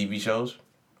far as TV shows,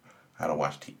 I don't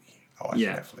watch TV. I watch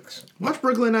Netflix. Watch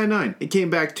Brooklyn Nine-Nine. It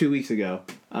came back 2 weeks ago.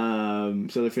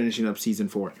 So they're finishing up season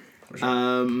 4. For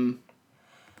sure.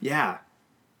 Yeah.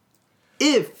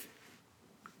 If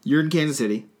you're in Kansas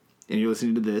City and you're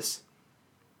listening to this,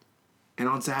 and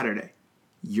on Saturday,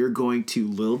 you're going to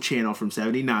Little Channel from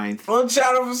 79th. Little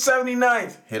Channel from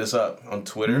 79th. Hit us up on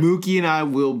Twitter. Mookie and I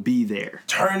will be there.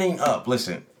 Turning up.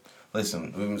 Listen.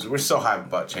 We're so hyped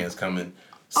about Chance coming.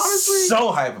 Honestly,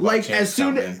 so hyped about Chance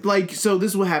coming. So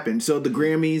this is what happened. So the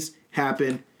Grammys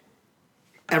happened.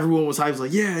 Everyone was hyped.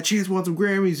 Like, yeah, Chance won some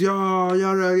Grammys. Yada,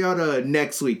 yada, yada.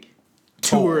 Next week,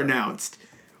 tour announced.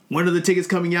 When are the tickets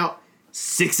coming out?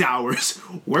 6 hours.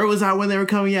 Where was I when they were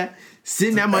coming at?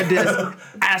 Sitting at my desk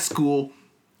at school.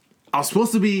 I was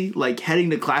supposed to be like heading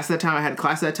to class that time. I had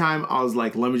class that time. I was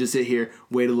like, let me just sit here,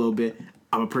 wait a little bit.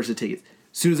 I'm gonna purchase tickets.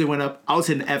 As soon as they went up, I was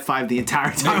hitting F5 the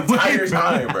entire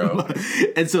time. Bro.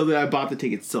 And so then I bought the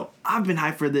tickets. So I've been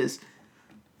hyped for this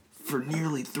for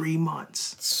nearly 3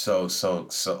 months. So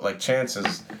like Chance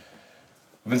is.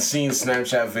 I've been seeing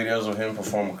Snapchat videos of him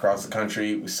perform across the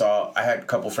country. I had a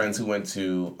couple friends who went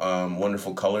to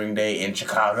Wonderful Coloring Day in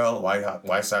Chicago,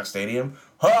 White Sox Stadium.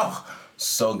 Oh,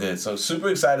 so good. So super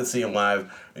excited to see him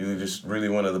live. He's just really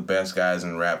one of the best guys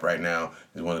in rap right now.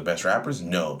 He's one of the best rappers?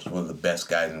 No, he's one of the best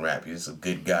guys in rap. He's a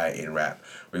good guy in rap.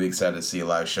 Really excited to see a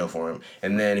live show for him.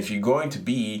 And then if you're going to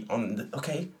be on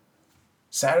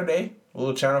Saturday,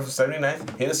 Little Channel for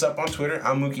 79th. Hit us up on Twitter.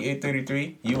 I'm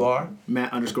Mookie833. You are?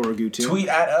 Matt_Agutu. Tweet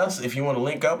at us if you want to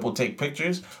link up. We'll take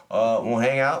pictures. We'll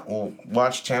hang out. We'll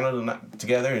watch Channel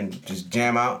together and just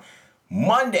jam out.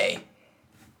 Monday,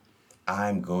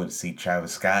 I'm going to see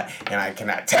Travis Scott, and I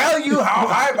cannot tell you how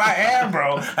hype I am,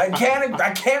 bro. I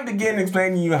can't begin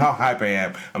explaining to you how hype I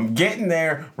am. I'm getting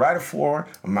there right at 4.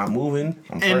 I'm not moving.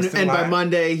 I'm first in line. By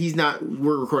Monday,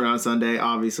 we're recording on Sunday.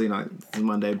 Obviously not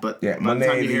Monday, but yeah,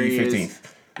 Monday the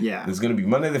 15th. Yeah. It's going to be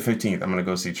Monday the 15th. I'm going to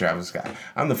go see Travis Scott.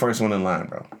 I'm the first one in line,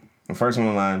 bro. I'm first one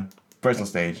in line, first on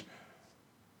stage.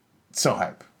 So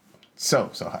hype. So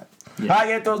hype. Yeah. I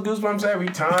get those goosebumps every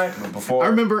time. But before I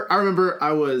remember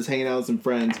I was hanging out with some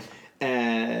friends,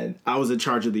 and I was in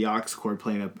charge of the aux cord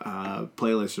playing a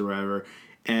playlist or whatever.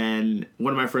 And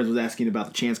one of my friends was asking about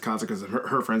the Chance concert because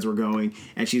her friends were going,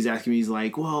 and she's asking me, he's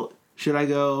like, well, should I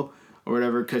go or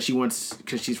whatever? Because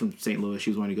she's from St. Louis, she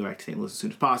was wanting to go back to St. Louis as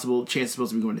soon as possible. Chance is supposed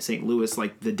to be going to St. Louis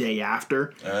like the day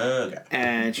after. Okay.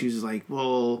 And she was just like,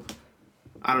 well,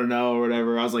 I don't know or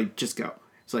whatever. I was like, just go.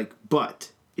 It's like, but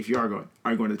if you are you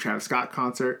going to the Travis Scott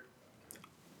concert?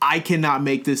 I cannot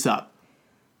make this up.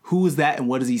 Who is that and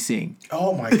what does he sing?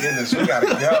 Oh my goodness, we gotta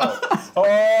go.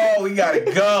 Oh, we gotta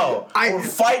go. Or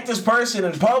fight this person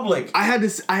in public.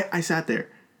 I sat there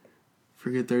for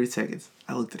a good 30 seconds.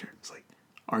 I looked at her. I was like,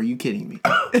 are you kidding me?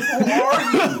 Who are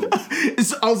you?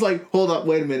 So I was like, hold up,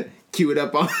 wait a minute. Cue it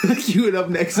up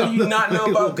next. How do you not know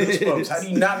about Goosebumps? How do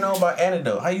you not know about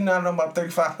Antidote? How do you not know about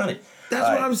 3500? That's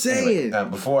what I'm saying. Anyway,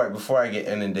 before I get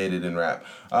inundated in rap,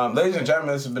 ladies and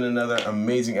gentlemen, this has been another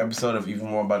amazing episode of Even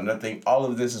More About Nothing. All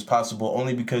of this is possible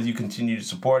only because you continue to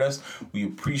support us. We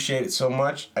appreciate it so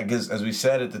much. I guess, as we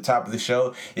said at the top of the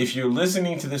show, if you're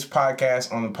listening to this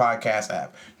podcast on the podcast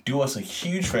app, do us a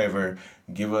huge favor.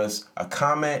 Give us a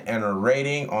comment and a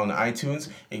rating on iTunes.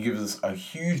 It gives us a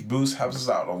huge boost, helps us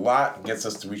out a lot, gets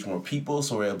us to reach more people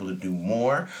so we're able to do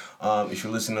more. If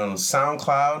you're listening on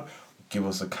SoundCloud, give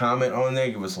us a comment on there.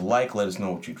 Give us a like. Let us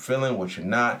know what you're feeling, what you're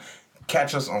not.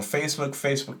 Catch us on Facebook,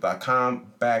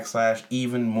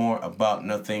 facebook.com/Even More About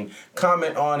Nothing.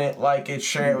 Comment on it, like it,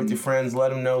 share it with your friends. Let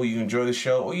them know you enjoy the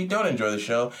show or you don't enjoy the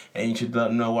show, and you should let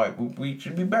them know why we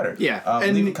should be better. Yeah.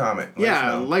 And leave a comment.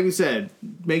 Like we said,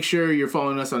 make sure you're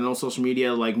following us on all social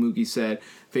media, like Mookie said,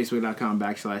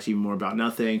 facebook.com/Even More About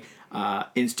Nothing,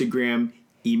 Instagram,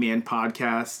 E-Man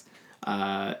Podcast,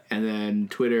 and then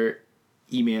Twitter,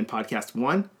 E-Man Podcast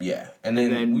 1. Yeah. And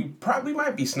then we probably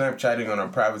might be Snapchatting on our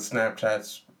private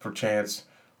Snapchats, perchance,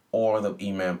 or the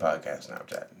E-Man Podcast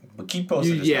Snapchat. But keep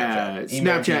posting the Snapchat.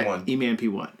 Snapchat, E-Man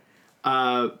P1.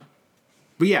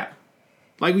 But yeah,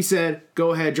 like we said,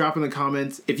 go ahead, drop in the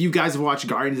comments. If you guys have watched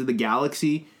Guardians of the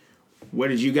Galaxy, what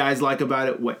did you guys like about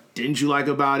it? What didn't you like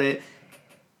about it?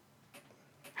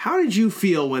 How did you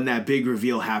feel when that big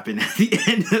reveal happened at the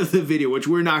end of the video, which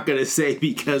we're not going to say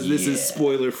because this is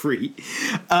spoiler free?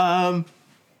 I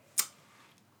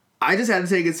just had to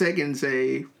take a second and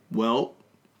say, well,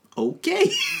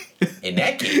 okay. In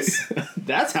that case.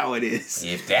 That's how it is.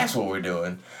 If that's what we're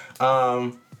doing.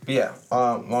 Long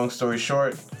story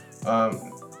short,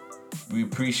 we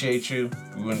appreciate you.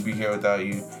 We wouldn't be here without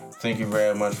you. Thank you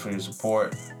very much for your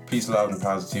support. Peace, love, and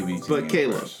positivity. But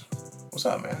Caleb, what's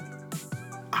up, man?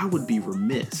 I would be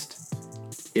remiss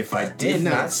if I did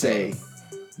not say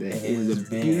that it was a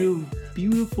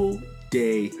beautiful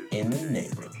day in the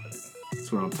neighborhood.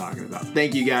 That's what I'm talking about.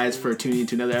 Thank you guys for tuning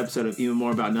into another episode of Even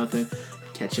More About Nothing.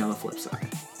 Catch you on the flip side.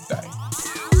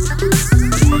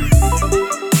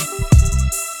 Bye.